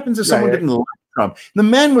 What happens if someone didn't like Trump? The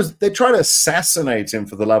man they tried to assassinate him,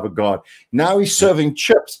 for the love of God. Now he's serving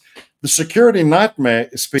chips. The security nightmare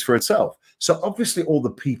speaks for itself. So obviously all the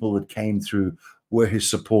people that came through were his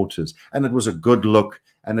supporters, and it was a good look,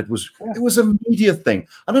 and it was a media thing.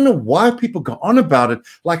 I don't know why people go on about it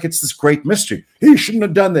like it's this great mystery. He shouldn't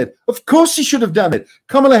have done that. Of course he should have done it.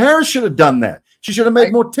 Kamala Harris should have done that. She should have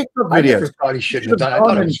made more TikTok videos. I never thought he shouldn't have done it. I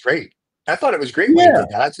thought it was great. I thought it was great when he did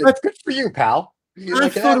that. I said, good for you, pal. I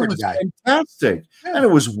thought it was fantastic. Yeah. And it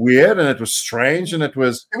was weird, and it was strange, and it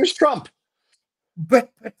was Trump.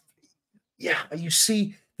 But yeah, you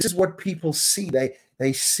see, this is what people see.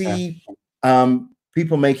 They see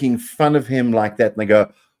people making fun of him like that, and they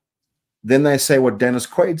go, then they say what Dennis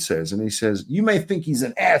Quaid says, and he says, you may think he's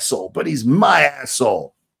an asshole, but he's my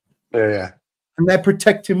asshole. Yeah. And they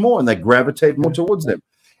protect him more, and they gravitate more towards them.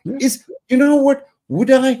 You know what? Would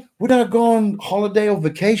I go on holiday or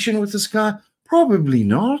vacation with this guy? Probably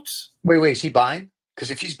not. Wait, is he buying? Because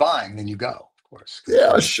if he's buying, then you go, of course.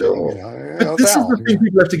 Yeah, sure. But this is the thing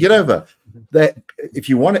people have to get over. That if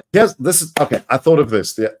you want it, this is okay. I thought of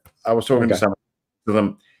this. I was talking to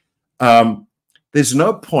them. There's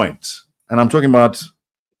no point, and I'm talking about.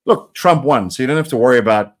 Look, Trump won, so you don't have to worry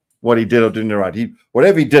about what he did or didn't do right.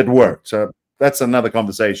 Whatever he did worked. So that's another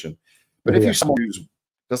conversation. But if you're someone who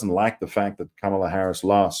doesn't like the fact that Kamala Harris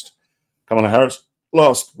lost,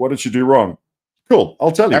 what did she do wrong? Cool,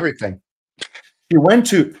 I'll tell you everything. She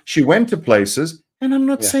went to places, and I'm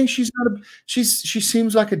not saying she's not she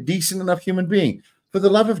seems like a decent enough human being. For the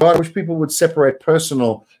love of God, I wish people would separate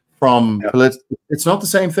personal from political. It's not the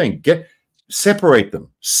same thing. Separate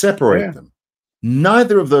them.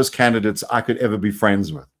 Neither of those candidates I could ever be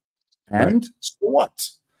friends with. And so what?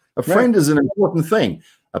 A friend is an important thing.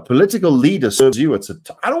 A political leader serves you.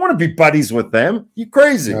 I don't want to be buddies with them. You're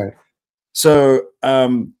crazy. Right. So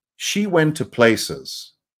she went to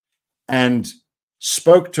places and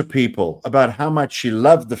spoke to people about how much she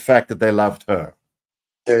loved the fact that they loved her.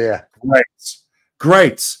 Yeah.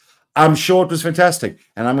 Great. I'm sure it was fantastic.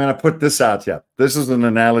 And I'm going to put this out here. This is an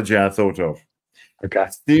analogy I thought of. Okay.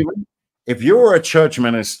 Stephen, if you were a church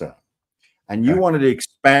minister and you wanted to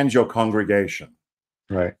expand your congregation,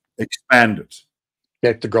 expand it.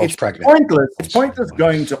 Get the girls pregnant. It's pointless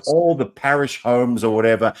going to all the parish homes or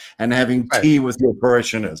whatever and having tea with your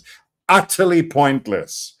parishioners. Utterly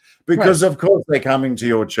pointless. Because, of course, they're coming to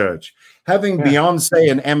your church. Having Beyonce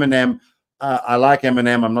and Eminem, I like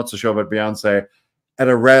Eminem, I'm not so sure about Beyonce, at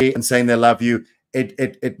a rally and saying they love you,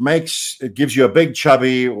 it gives you a big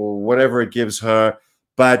chubby or whatever it gives her,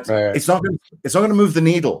 but it's not going to move the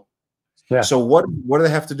needle. Yeah. So what do they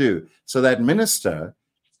have to do? So that minister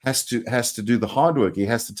has to do the hard work. He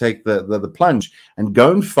has to take the plunge and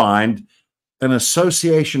go and find an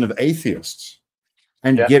association of atheists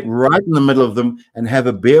and get right in the middle of them and have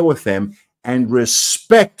a beer with them and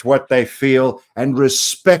respect what they feel and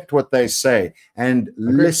respect what they say and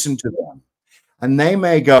listen to them. And they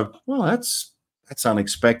may go, well, that's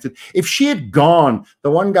unexpected. If she had gone, the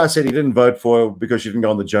one guy said he didn't vote for her because she didn't go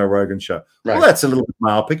on the Joe Rogan show. Right. Well, that's a little bit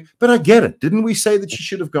myopic, but I get it. Didn't we say that she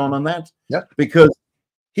should have gone on that? Yeah. Because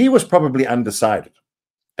he was probably undecided.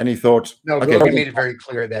 And he thought, no, okay, he made it very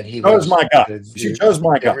clear that he chose my guy. She chose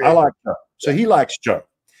my guy. I like Joe. So he likes Joe.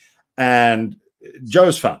 And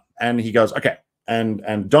Joe's fun. And he goes, okay.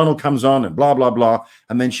 And Donald comes on and blah, blah, blah.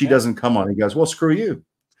 And then she doesn't come on. He goes, well, screw you.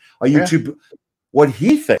 Are you too... What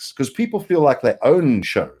he thinks, because people feel like they own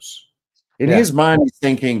shows. In his mind, he's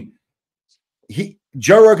thinking,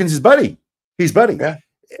 Joe Rogan's his buddy. He's buddy. Yeah.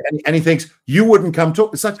 And he thinks, you wouldn't come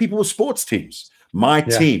talk. It's like people with sports teams. My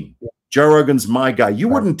team. Joe Rogan's my guy. You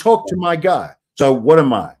wouldn't talk to my guy. So what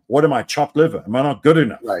am I? What am I? Chopped liver? Am I not good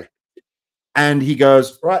enough? Right. And he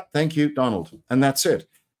goes, right, thank you, Donald. And that's it.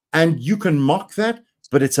 And you can mock that,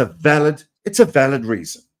 but it's a valid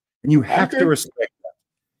reason. And you have to respect that.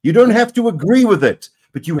 You don't have to agree with it,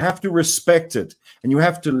 but you have to respect it and you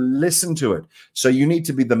have to listen to it. So you need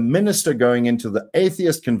to be the minister going into the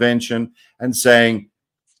atheist convention and saying,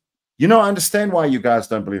 you know, I understand why you guys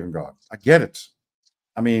don't believe in God. I get it.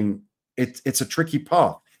 I mean, it's a tricky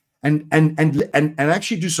path. And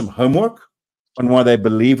actually do some homework on why they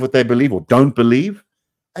believe what they believe or don't believe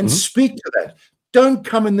and speak to that. Don't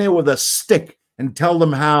come in there with a stick and tell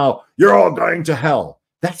them how you're all going to hell.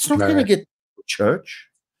 That's not going to get to church.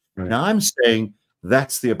 Right. Now, I'm saying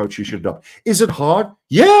that's the approach you should adopt. Is it hard?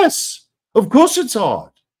 Yes. Of course it's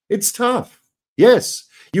hard. It's tough. Yes.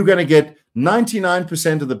 You're going to get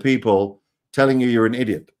 99% of the people telling you you're an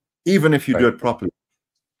idiot, even if you do it properly.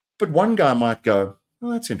 But one guy might go,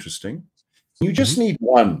 oh, that's interesting. You just need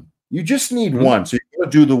one You just need one. So you got to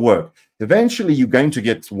do the work. Eventually, you're going to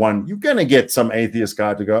get one. You're going to get some atheist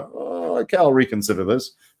guy to go, oh, okay, I'll reconsider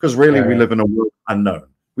this. Because really, we live in a world unknown.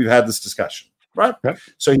 We've had this discussion, right?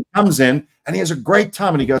 So he comes in and he has a great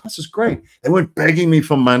time. And he goes, this is great. They weren't begging me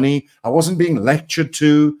for money. I wasn't being lectured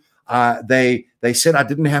to. They said I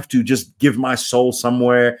didn't have to just give my soul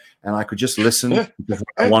somewhere and I could just listen because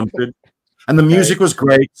I wanted. And the music was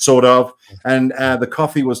great, sort of. And the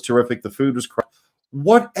coffee was terrific. The food was great.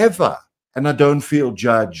 Whatever. And I don't feel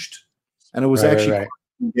judged. And it was actually quite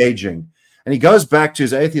engaging. And he goes back to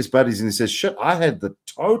his atheist buddies and he says, shit, I had the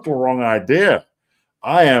total wrong idea.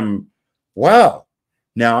 Wow.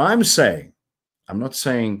 Now I'm not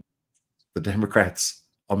saying the Democrats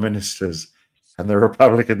are ministers and the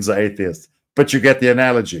Republicans are atheists, but you get the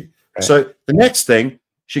analogy. So the next thing,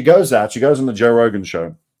 she goes on the Joe Rogan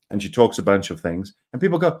show and she talks a bunch of things and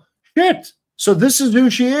people go, shit, so this is who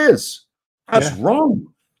she is. That's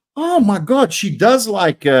wrong. Oh my God, she does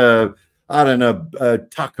like, I don't know,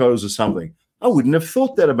 tacos or something. I wouldn't have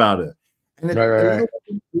thought that about her. And a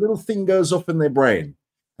little thing goes off in their brain.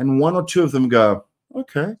 And one or two of them go,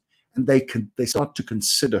 okay. And they start to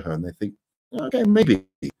consider her and they think, okay, maybe.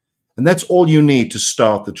 And that's all you need to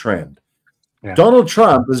start the trend. Donald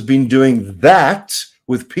Trump has been doing that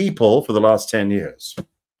with people for the last 10 years.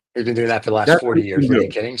 He's been doing that for the last 40 years. Are you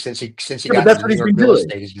kidding? Since he got into New York real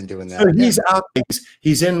estate, he's been doing that. So he's out there.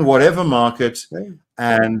 He's in whatever market.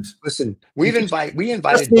 And listen, we invited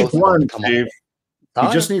both of them to come on.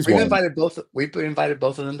 He just needs one. We've invited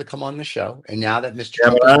both of them to come on the show. And now that Mr.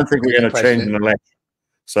 Trump, but I don't think we're going to change an election.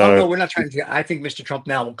 So no, we're not trying to. I think Mr. Trump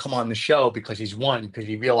now will come on the show because he's won, because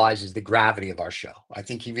he realizes the gravity of our show. I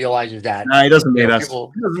think he realizes that. No, he doesn't need us. He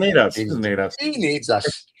doesn't need us. He doesn't need us. He needs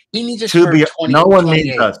us. He needs us. No one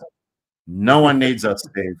needs us. No one needs us,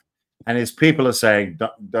 Steve. And his people are saying,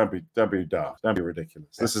 "Don't be daft. Don't be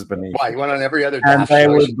ridiculous. This is beneath." Why? You went on every other daft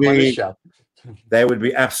show. They would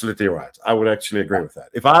be absolutely right. I would actually agree with that.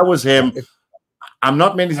 If I was him, I'm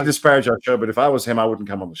not meaning to disparage our show, but if I was him, I wouldn't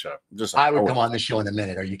come on the show. I would come on the show in a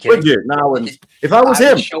minute. Are you kidding? Would you? No, I wouldn't. If I was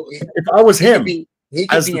him, if I was him, he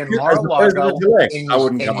could be in Mar-a-Lago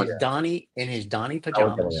in his Donnie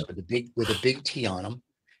pajamas with a big tee on him,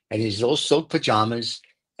 and his little silk pajamas.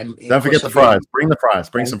 And don't forget the fries. Bring the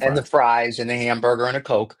fries. Bring some fries. And the fries and the hamburger and a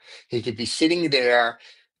Coke. He could be sitting there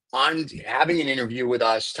having an interview with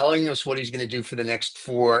us, telling us what he's going to do for the next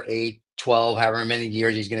 4, 8, 12, however many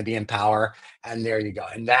years he's going to be in power. And there you go.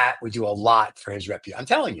 And that would do a lot for his reputation. I'm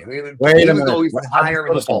telling you, he would go even higher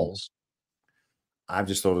in the polls. I've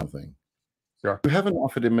just thought of a thing. Sure. You haven't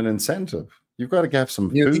offered him an incentive. You've got to have some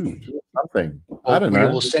food, something. I don't know.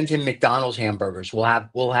 We'll send him McDonald's hamburgers. We'll have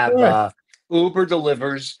Uber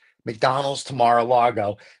delivers McDonald's to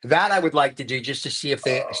Mar-a-Lago. That I would like to do just to see if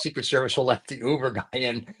the Secret Service will let the Uber guy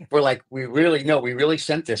in. We're like, we really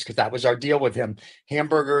sent this because that was our deal with him.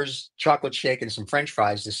 Hamburgers, chocolate shake, and some French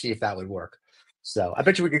fries to see if that would work. So I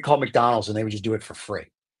bet you we could call McDonald's and they would just do it for free.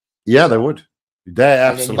 Yeah, they would. They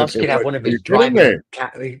absolutely Musk could have one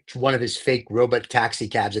of his fake robot taxi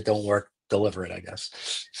cabs that don't work. Deliver it, I guess.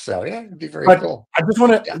 So yeah, it'd be very cool. I just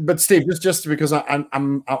want to, but Steve, just because I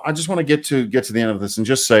just want to get to the end of this and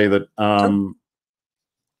just say that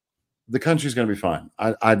the country's going to be fine.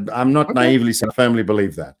 I'm not naively saying, I firmly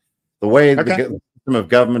believe that the way the system of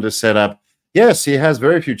government is set up. Yes, he has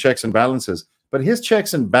very few checks and balances, but his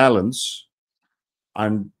checks and balance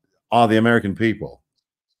are the American people.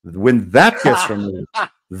 When that gets removed,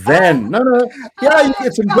 then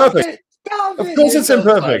it's imperfect. Of course, it's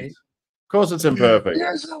imperfect. Of course, it's imperfect,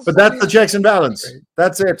 but that's the checks and balance.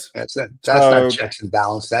 That's it. That's it. That's not checks and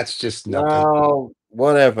balance. That's just nothing. No,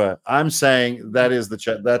 whatever. I'm saying that is the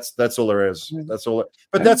check. That's all there is. That's all.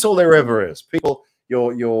 But that's all there ever is. People,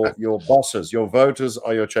 your bosses, your voters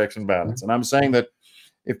are your checks and balance. And I'm saying that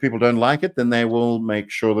if people don't like it, then they will make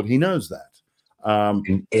sure that he knows that.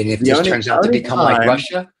 And if this turns out to become like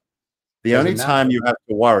Russia, the only time you have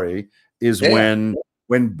to worry is when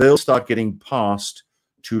bills start getting passed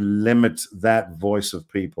to limit that voice of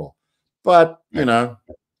people. But I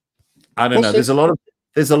don't know. There's a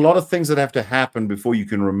lot of things that have to happen before you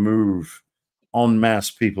can remove en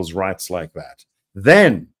masse people's rights like that.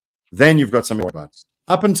 Then you've got something to worry about.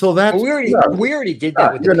 Up until that, we already did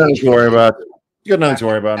that with the nothing to worry about. You got nothing to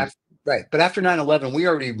worry about. Right. But after 9/11, we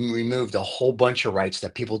already removed a whole bunch of rights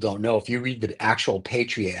that people don't know. If you read the actual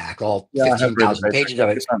Patriot Act, all 15,000 pages of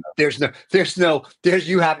it,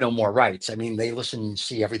 you have no more rights. I mean, they listen and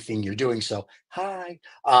see everything you're doing. So, hi.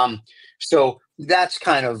 So that's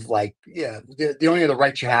kind of like, the only other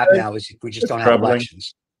rights you have now is if we just don't have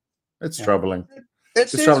elections. It's troubling.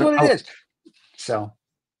 It's what it is. So.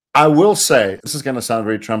 I will say, this is going to sound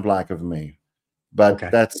very Trump-like of me, but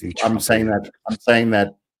Okay. I'm saying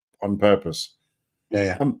that on purpose.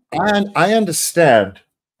 Yeah. And I understand.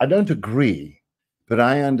 I don't agree, but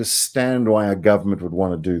I understand why a government would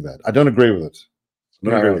want to do that. I don't agree with it. I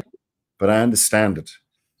don't agree with it, but I understand it.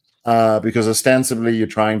 Because ostensibly you're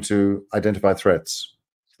trying to identify threats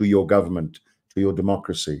to your government, to your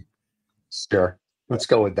democracy. Sure. Let's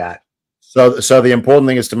go with that. So the important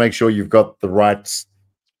thing is to make sure you've got the right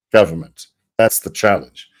government. That's the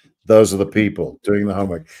challenge. Those are the people doing the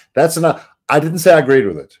homework. That's enough. I didn't say I agreed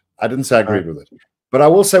with it. I didn't say I agreed with it. But I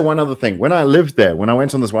will say one other thing. When I lived there, when I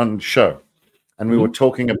went on this one show, and we were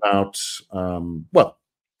talking about, well,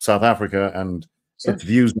 South Africa and its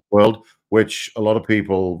views in the world, which a lot of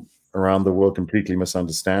people around the world completely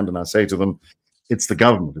misunderstand. And I say to them, it's the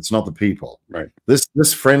government. It's not the people. Right.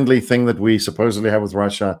 This friendly thing that we supposedly have with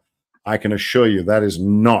Russia, I can assure you that is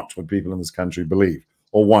not what people in this country believe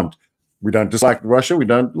or want. We don't dislike Russia. We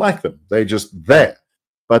don't like them. They're just there.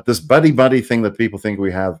 But this buddy-buddy thing that people think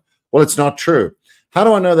we have, well, it's not true. How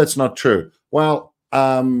do I know that's not true? Well,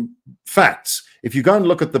 facts. If you go and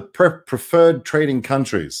look at the preferred trading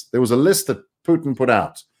countries, there was a list that Putin put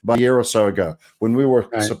out about a year or so ago when we were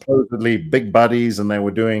supposedly big buddies and they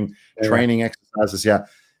were doing training exercises. Yeah,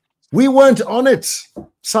 we weren't on it.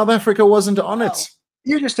 South Africa wasn't on it.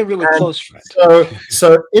 You're just a really close friend.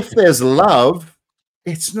 So if there's love,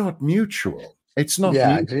 it's not mutual. It's not.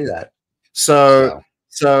 Yeah, mutual. I do that.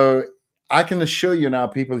 So I can assure you now,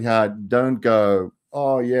 people here don't go,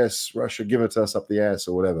 oh yes, Russia, give it to us up the ass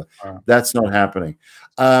or whatever. That's not happening.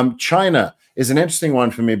 China is an interesting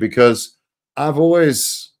one for me because I've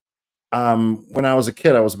always, when I was a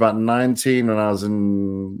kid, I was about 19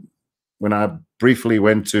 when I briefly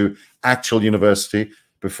went to actual university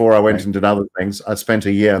before I went and did other things. I spent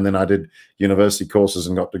a year and then I did university courses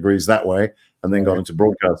and got degrees that way and then got into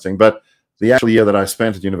broadcasting. But the actual year that I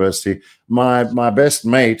spent at university, my best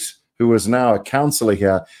mate, who is now a counselor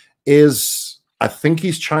here, is, I think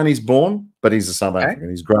he's Chinese born, but he's a South African.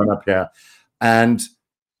 He's grown up here. And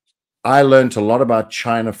I learned a lot about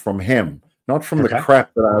China from him, not from the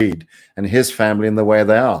crap that I read, and his family and the way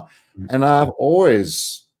they are. And I've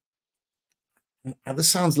always, this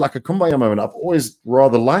sounds like a kumbaya moment, I've always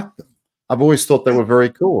rather liked them. I've always thought they were very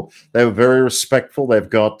cool. They were very respectful. They've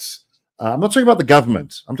got, I'm not talking about the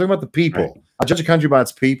government. I'm talking about the people. I judge a country by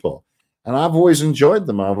its people. And I've always enjoyed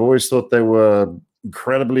them. I've always thought they were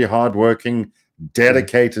incredibly hardworking,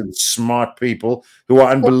 dedicated, smart people who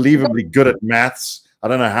are unbelievably good at maths. I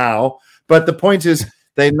don't know how. But the point is,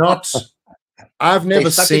 they're not, I've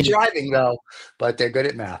never seen driving though, but they're good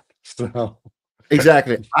at math. So.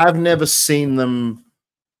 Exactly. I've never seen them.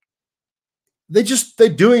 They're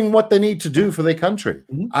doing what they need to do for their country.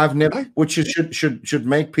 I've never, which should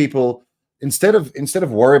make people, instead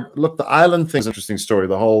of worry. Look, the island thing is an interesting story.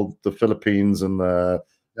 The Philippines and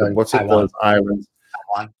what's it, those islands.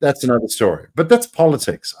 That's another story. But that's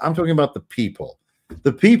politics. I'm talking about the people.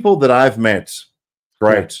 The people that I've met,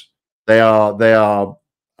 great. They are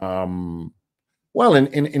well,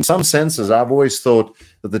 in some senses, I've always thought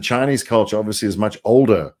that the Chinese culture obviously is much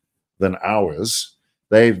older than ours.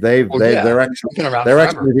 They're actually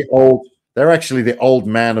the old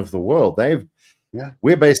man of the world.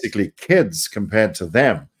 We're basically kids compared to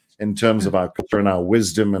them in terms of our culture and our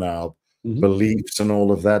wisdom and our beliefs and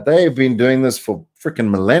all of that. They've been doing this for freaking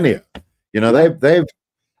millennia. You know, they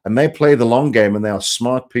play the long game, and they are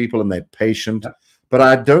smart people and they're patient. But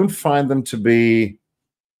I don't find them to be,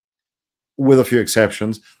 with a few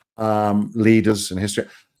exceptions, leaders in history.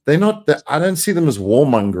 They're not. I don't see them as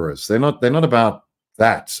warmongers. They're not about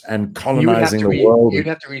that and colonizing the world. You'd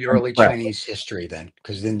have to read early Chinese history then,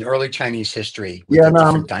 because in early Chinese history, with the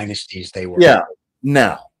different dynasties, they were. Yeah,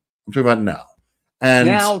 now I'm talking about now, and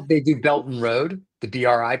now they do Belt and Road, the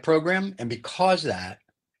BRI program, and because of that,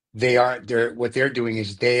 what they're doing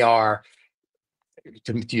is they are,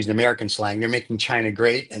 to use American slang, they're making China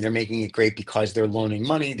great, and they're making it great because they're loaning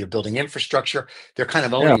money, they're building infrastructure, they're kind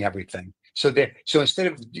of owning everything. So instead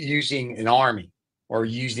of using an army or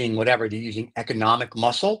using whatever, they're using economic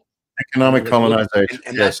muscle, economic colonization,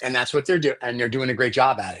 and that's what they're doing, and they're doing a great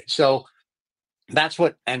job at it. So that's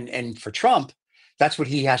what, and for Trump, that's what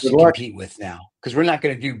he has to compete with now, because we're not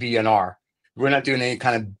going to do BNR, we're not doing any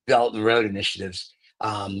kind of Belt and Road initiatives.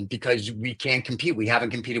 Because we can't compete. We haven't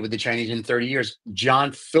competed with the Chinese in 30 years.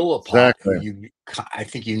 John Philippa, who I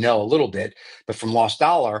think you know a little bit, but from Lost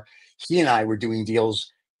Dollar, he and I were doing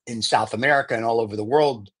deals in South America and all over the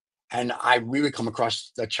world. And we would come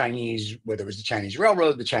across the Chinese, whether it was the Chinese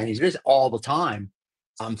railroad, the Chinese visit, all the time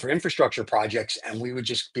for infrastructure projects. And we would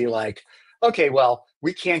just be like, okay, well,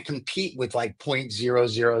 we can't compete with like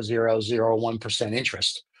 0.00001%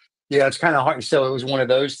 interest. Yeah, it's kind of hard. So it was one of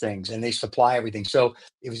those things, and they supply everything. So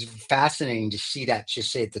it was fascinating to see that,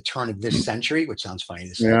 just say at the turn of this century, which sounds funny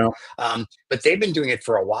to say, Yeah. but they've been doing it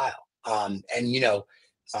for a while. And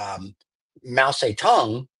Mao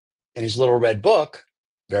Zedong in his little red book,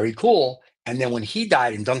 very cool. And then when he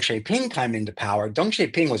died and Deng Xiaoping came into power, Deng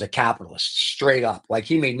Xiaoping was a capitalist, straight up. Like,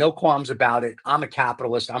 he made no qualms about it. I'm a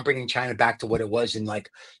capitalist. I'm bringing China back to what it was in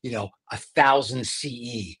 1000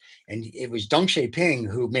 CE. And it was Deng Xiaoping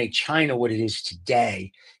who made China what it is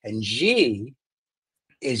today. And Xi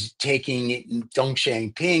is taking Deng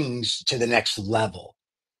Xiaoping's to the next level.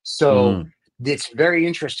 So it's very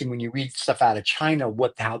interesting when you read stuff out of China,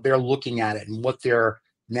 how they're looking at it and what they're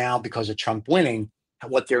now, because of Trump winning,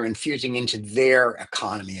 what they're infusing into their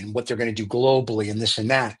economy and what they're going to do globally and this and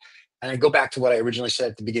that. And I go back to what I originally said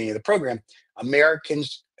at the beginning of the program.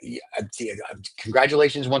 Americans,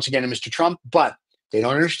 congratulations once again to Mr. Trump, but they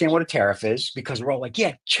don't understand what a tariff is, because we're all like,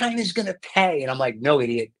 yeah, China's going to pay. And I'm like, no,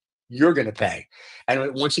 idiot, you're going to pay.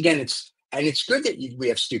 And once again, it's good that we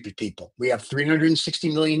have stupid people. We have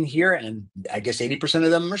 360 million here, and I guess 80% of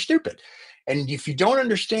them are stupid. And if you don't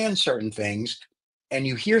understand certain things, and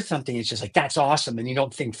you hear something, it's just like, that's awesome, and you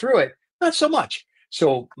don't think through it, not so much.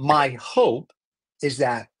 So my hope is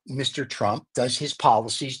that Mr. Trump does his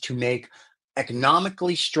policies to make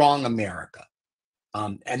economically strong America.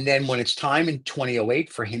 And then when it's time in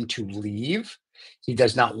 2008 for him to leave, he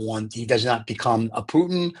does not become a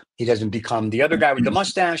Putin. He doesn't become the other guy with the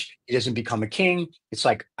mustache. He doesn't become a king. It's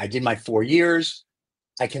like, I did my 4 years.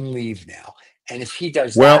 I can leave now. And if he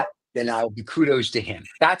does that, then I will be kudos to him.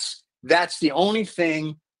 That's the only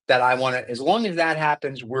thing that I want to, as long as that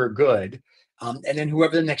happens, we're good. And then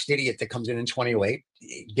whoever the next idiot that comes in 2008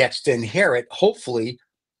 gets to inherit, hopefully,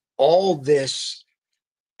 all this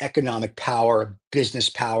economic power, business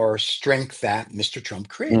power, strength that Mr. Trump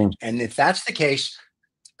created. And if that's the case,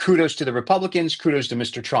 kudos to the Republicans, kudos to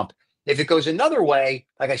Mr. Trump. If it goes another way,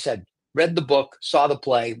 like I said, read the book, saw the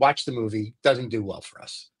play, watched the movie, doesn't do well for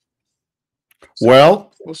us. So,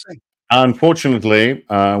 well, we'll see. Unfortunately,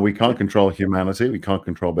 we can't control humanity. We can't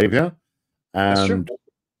control behavior. And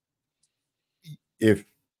if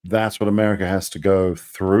that's what America has to go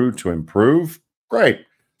through to improve, great.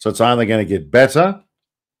 So it's either going to get better,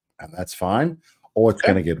 and that's fine, or it's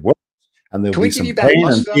going to get worse. And there'll be some pain,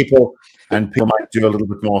 and people might do a little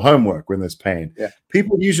bit more homework when there's pain. Yeah.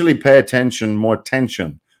 People usually pay more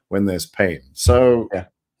attention when there's pain. So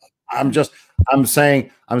I'm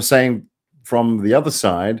saying from the other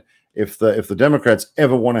side, if the Democrats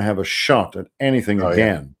ever want to have a shot at anything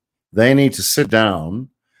again, they need to sit down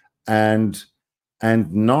and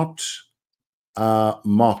not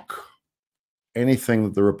mock anything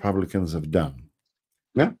that the Republicans have done,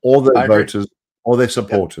 or their voters or their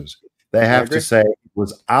supporters. They have to say, it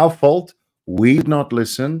was our fault. We did not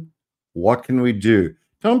listen. What can we do?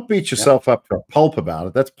 Don't beat yourself up for a pulp about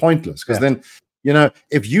it. That's pointless, because then,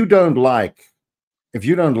 if you don't like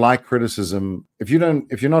criticism, if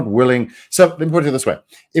you're not willing, so let me put it this way: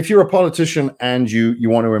 if you're a politician and you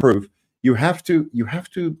want to improve, you have to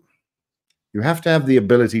have the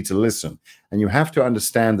ability to listen, and you have to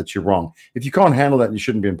understand that you're wrong. If you can't handle that, you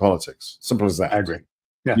shouldn't be in politics. Simple as that. I agree.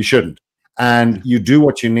 Yeah. You shouldn't. And you do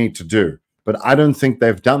what you need to do. But I don't think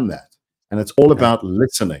they've done that. And it's all about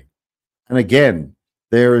listening. And again,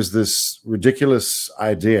 there is this ridiculous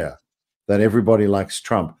idea that everybody likes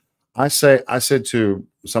Trump. I said to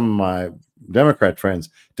some of my Democrat friends,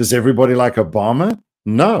 does everybody like Obama?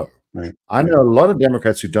 No. Right. I know a lot of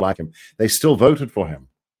Democrats who don't like him. They still voted for him.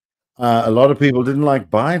 A lot of people didn't like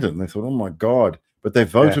Biden. They thought, oh my God, but they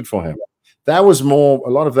voted for him. That was more, a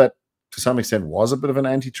lot of that to some extent was a bit of an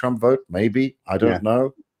anti-Trump vote. Maybe, I don't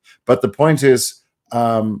know. But the point is,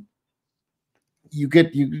 nobody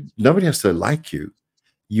has to like you.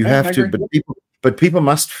 You have to, but people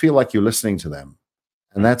must feel like you're listening to them.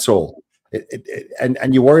 And that's all.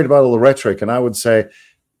 And you're worried about all the rhetoric. And I would say,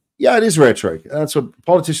 yeah, it is rhetoric. That's what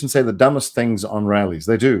politicians say, the dumbest things on rallies.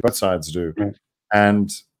 They do. Both sides do. Right.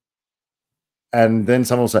 And then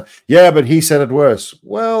someone will say, yeah, but he said it worse.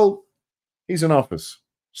 Well, he's in office.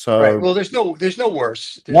 So well, there's no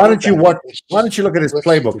worse. Why don't you look at his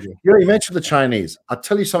playbook? You mentioned the Chinese. I'll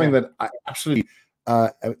tell you something that I absolutely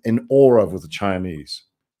am in awe of with the Chinese.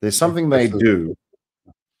 There's something they do.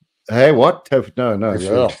 Hey, what? No. No,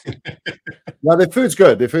 their food's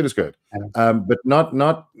good. Their food is good. But not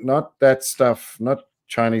that stuff, not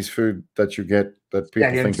Chinese food that you get that people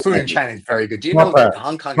think. Food in China is very good. Do you know that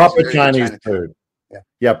Hong Kong proper Chinese food?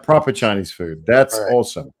 Yeah, proper Chinese food. That's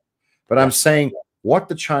awesome. But I'm saying what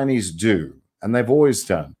the Chinese do, and they've always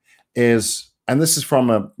done, is, and this is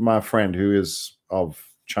from my friend who is of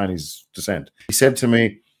Chinese descent. He said to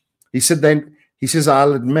me, he says,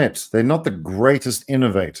 I'll admit they're not the greatest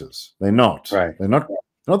innovators. They're not. Right. They're not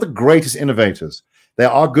the greatest innovators. They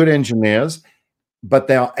are good engineers, but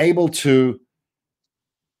they are able to.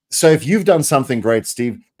 So if you've done something great,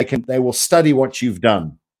 Steve, they will study what you've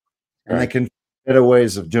done, and they can better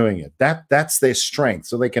ways of doing it. That's their strength.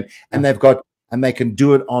 So they can, and they can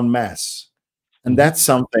do it en masse. And that's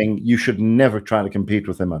something you should never try to compete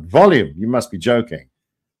with them on. Volume, you must be joking.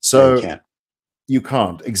 So you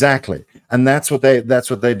can't. Exactly. And that's what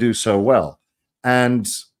they do so well. And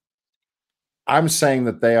I'm saying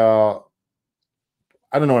that they are,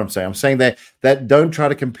 I don't know what I'm saying. I'm saying that don't try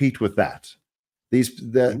to compete with that.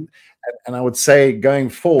 And I would say going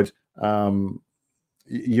forward,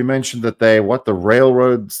 you mentioned that the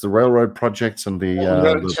railroad projects and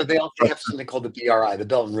so they have something called the BRI, the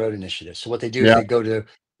Belt and Road Initiative. So what they do is they go to,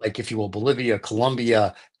 like, if you will, Bolivia,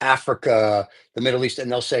 Colombia, Africa, the Middle East,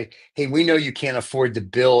 and they'll say, hey, we know you can't afford to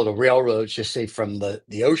build a railroad, just say from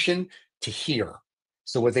the ocean to here.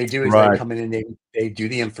 So what they do is they come in and they do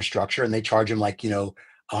the infrastructure, and they charge them, like,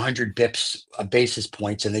 100 basis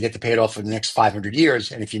points, and they get to pay it off for the next 500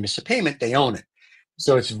 years. And if you miss a payment, they own it.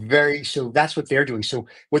 So so that's what they're doing. So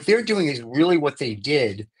what they're doing is really what they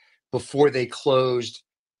did before they closed,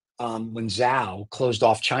 when Zhao closed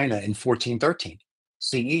off China in 1413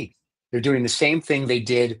 CE. They're doing the same thing they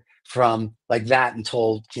did from like that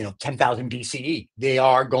until 10,000 BCE. They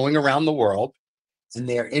are going around the world and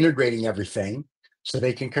they're integrating everything so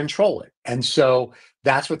they can control it. And so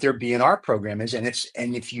that's what their BNR program is. And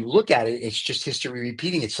if you look at it, it's just history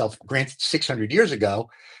repeating itself, granted 600 years ago,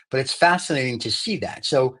 but it's fascinating to see that.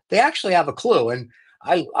 So they actually have a clue. And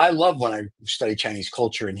I love when I study Chinese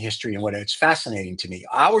culture and history and it's fascinating to me.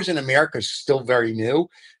 Ours in America is still very new.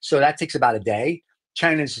 So that takes about a day.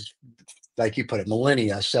 China's, like you put it,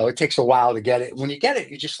 millennia. So it takes a while to get it. When you get it,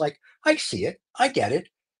 you're just like, I see it. I get it.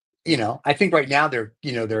 I think right now they're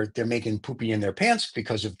making poopy in their pants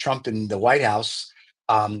because of Trump in the White House.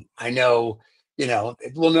 I know,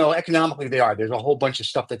 no, economically they are. There's a whole bunch of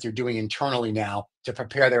stuff that they're doing internally now to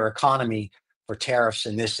prepare their economy for tariffs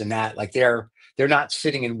and this and that. Like they're not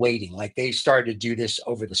sitting and waiting. Like they started to do this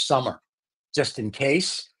over the summer, just in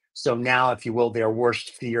case. So now, if you will, their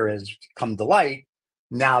worst fear has come to light.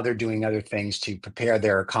 Now they're doing other things to prepare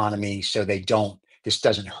their economy so this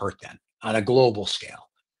doesn't hurt them on a global scale.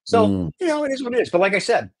 So, it is what it is. But like I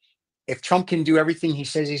said, if Trump can do everything he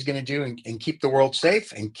says he's going to do and keep the world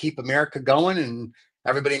safe and keep America going and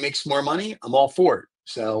everybody makes more money, I'm all for it.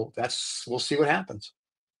 So we'll see what happens.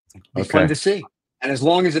 Be fun to see. And as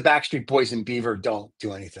long as the Backstreet Boys and Beaver don't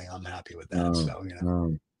do anything, I'm happy with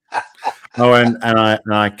that.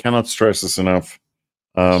 And I cannot stress this enough.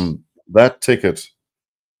 That ticket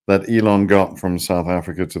that Elon got from South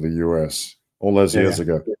Africa to the US all those years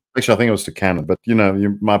ago. Actually, I think it was to Canada, but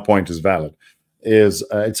my point is valid.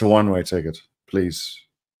 It's a one-way ticket, please.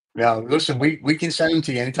 Yeah, listen, we can send them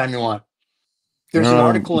to you anytime you want. There's an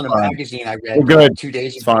article in a magazine I read 2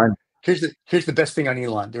 days ago. Fine. Here's the best thing on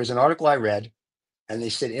Elon. There was an article I read, and they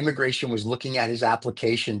said immigration was looking at his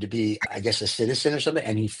application to be, I guess, a citizen or something,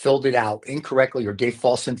 and he filled it out incorrectly or gave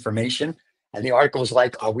false information. And the article was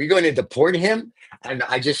like, are we going to deport him? And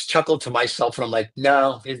I just chuckled to myself, and I'm like,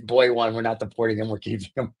 no, his boy won. We're not deporting him. We're keeping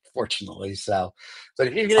him, fortunately. So, but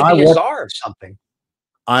if he's going to be a czar or something.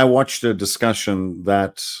 I watched a discussion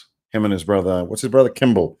that him and his brother, what's his brother,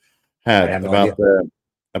 Kimball, had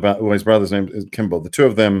about his brother's name is Kimball. The two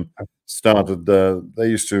of them started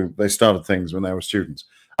they started things when they were students.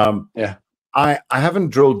 I haven't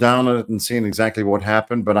drilled down on it and seen exactly what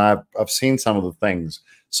happened, but I've seen some of the things.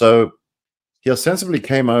 So he ostensibly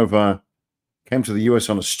came to the US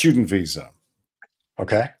on a student visa.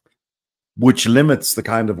 Okay. Which limits the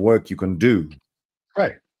kind of work you can do.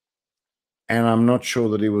 Right. And I'm not sure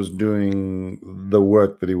that he was doing the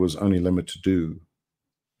work that he was only limited to do.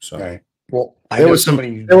 So well, there was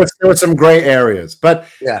some gray areas. But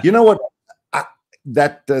you know what?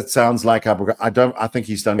 That sounds like I think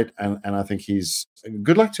he's done it, and I think he's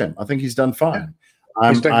good luck to him. I think he's done fine.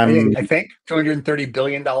 I think $230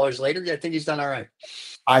 billion later, I think he's done all right.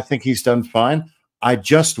 I think he's done fine. I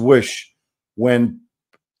just wish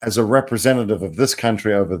as a representative of this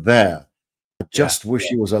country over there, I just wish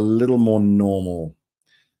he was a little more normal.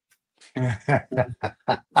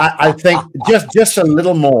 I think just a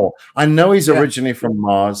little more. I know he's originally from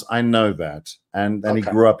Mars. I know that. And he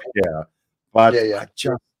grew up here. But I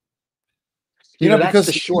just, because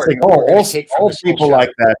the short. All people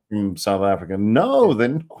like that from South Africa. No, they're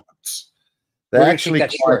not. They're actually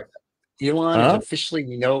short. Elon is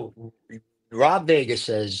officially, Robb Vega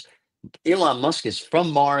says Elon Musk is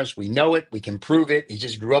from Mars. We know it. We can prove it. He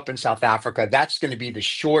just grew up in South Africa. That's going to be the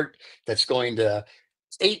short that's going to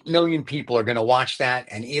 8 million people are going to watch that.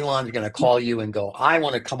 And Elon's going to call you and go, I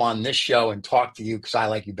want to come on this show and talk to you because I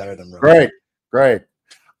like you better than Rogan. Great.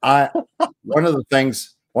 One of the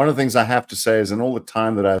things I have to say is, in all the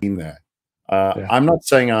time that I've been there, I'm not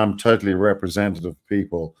saying I'm totally representative of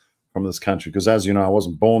people from this country, because, as you know, I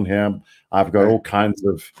wasn't born here. I've got all kinds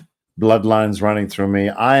of bloodlines running through me.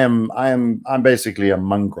 I'm basically a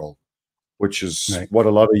mongrel, which is what a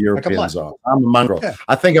lot of Europeans are. I'm a mongrel. Yeah.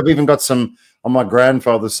 I think I've even got some on my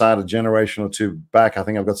grandfather's side, a generation or two back. I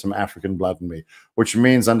think I've got some African blood in me, which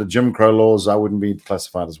means under Jim Crow laws, I wouldn't be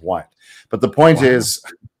classified as white. But the point is,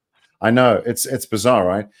 I know it's bizarre,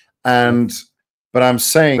 right? But I'm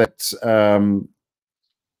saying that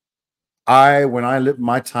when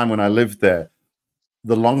I lived there,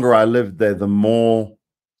 the longer I lived there, the more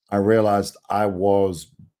I realized I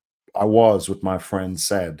was what my friend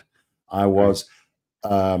said. I was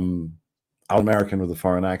American with a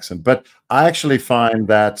foreign accent. But I actually find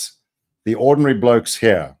that the ordinary blokes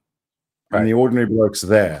here and the ordinary blokes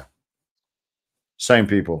there, same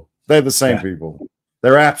people. They're the same people.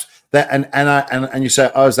 They're apps. And you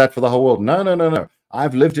say, oh, is that for the whole world? No.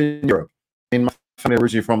 I've lived in Europe. In my family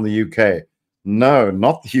originally from the UK. No,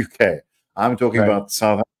 not the UK. I'm talking about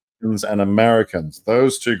South Africans and Americans.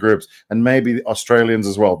 Those two groups, and maybe Australians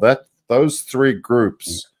as well. Those three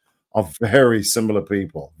groups are very similar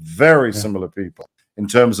people. Very similar people in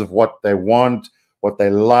terms of what they want, what they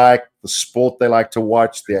like, the sport they like to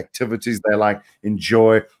watch, the activities they like,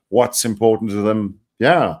 enjoy, what's important to them.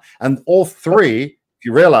 Yeah. And all three, if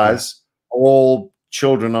you realize, are all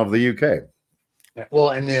children of the UK. Well,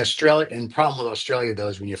 and the problem with Australia, though,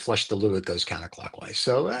 is when you flush the loo, it goes counterclockwise.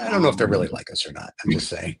 So I don't know if they really like us or not. I'm just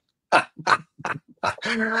saying.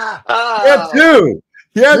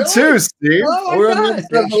 Yeah, too, Steve. Oh, we're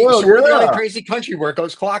the only crazy country where it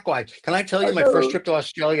goes clockwise. Can I tell you, my first trip to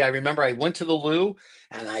Australia, I remember I went to the loo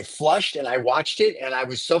and I flushed and I watched it, and I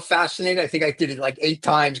was so fascinated. I think I did it like 8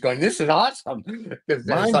 times, going, "This is awesome," because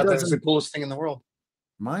I thought that was the coolest thing in the world.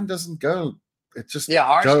 Mine doesn't go. It just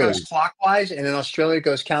ours goes clockwise, and in Australia it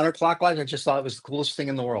goes counterclockwise. I just thought it was the coolest thing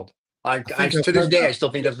in the world. I to this day, I still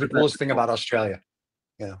think that's the coolest thing about Australia.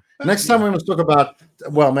 Yeah. Next time we must talk about,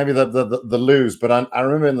 well, maybe the loos, but I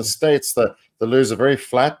remember in the States the loos are very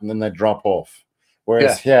flat and then they drop off,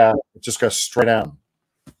 whereas here it just goes straight down.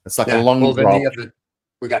 It's like a long drop.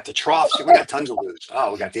 We got the troughs. We got tons of loos.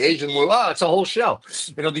 Oh, we got the Asian loo. Oh, it's a whole show.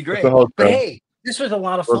 It'll be great. But hey, this was a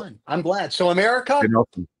lot of fun. I'm glad. So America,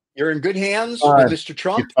 you're in good hands with Mr.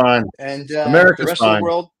 Trump, and the rest of the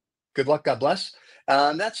world. Good luck. God bless.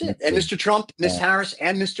 That's it. And Mr. Trump, Ms. Harris,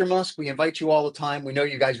 and Mr. Musk, we invite you all the time. We know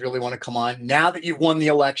you guys really want to come on. Now that you've won the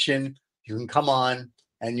election, you can come on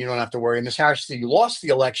and you don't have to worry. Ms. Harris, if you lost the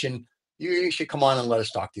election, you should come on and let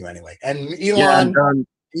us talk to you anyway. And Elon,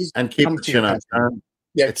 and keep the chin up.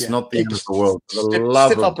 It's not the end of the world. For the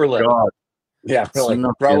love of God. Yeah, really.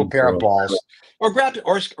 Grow a pair of balls. Or grab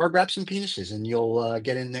some penises, and you'll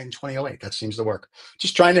get in there in 2008. That seems to work.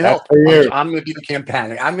 Just trying to help. I'm going to be the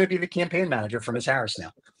campaign. I'm going to be the campaign manager for Ms. Harris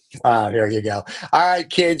now. There you go. All right,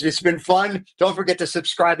 kids, it's been fun. Don't forget to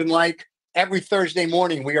subscribe and like. Every Thursday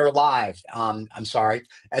morning we are live. And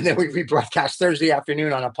then we rebroadcast Thursday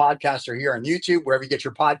afternoon on a podcast or here on YouTube, wherever you get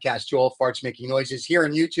your podcast. 2 Old Farts Making Noises here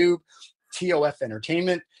on YouTube, TOF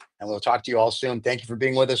Entertainment, and we'll talk to you all soon. Thank you for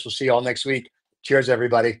being with us. We'll see you all next week. Cheers,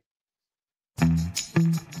 everybody.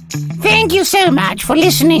 Thank you so much for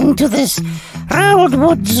listening to this Rolled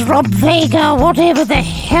Woods Robb Vega, whatever the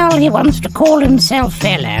hell he wants to call himself,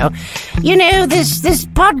 fellow. You know, this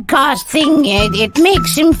podcast thing, it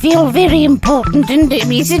makes him feel very important, and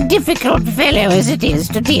he's a difficult fellow as it is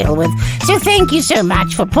to deal with. So thank you so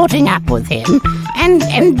much for putting up with him,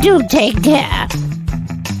 and do take care.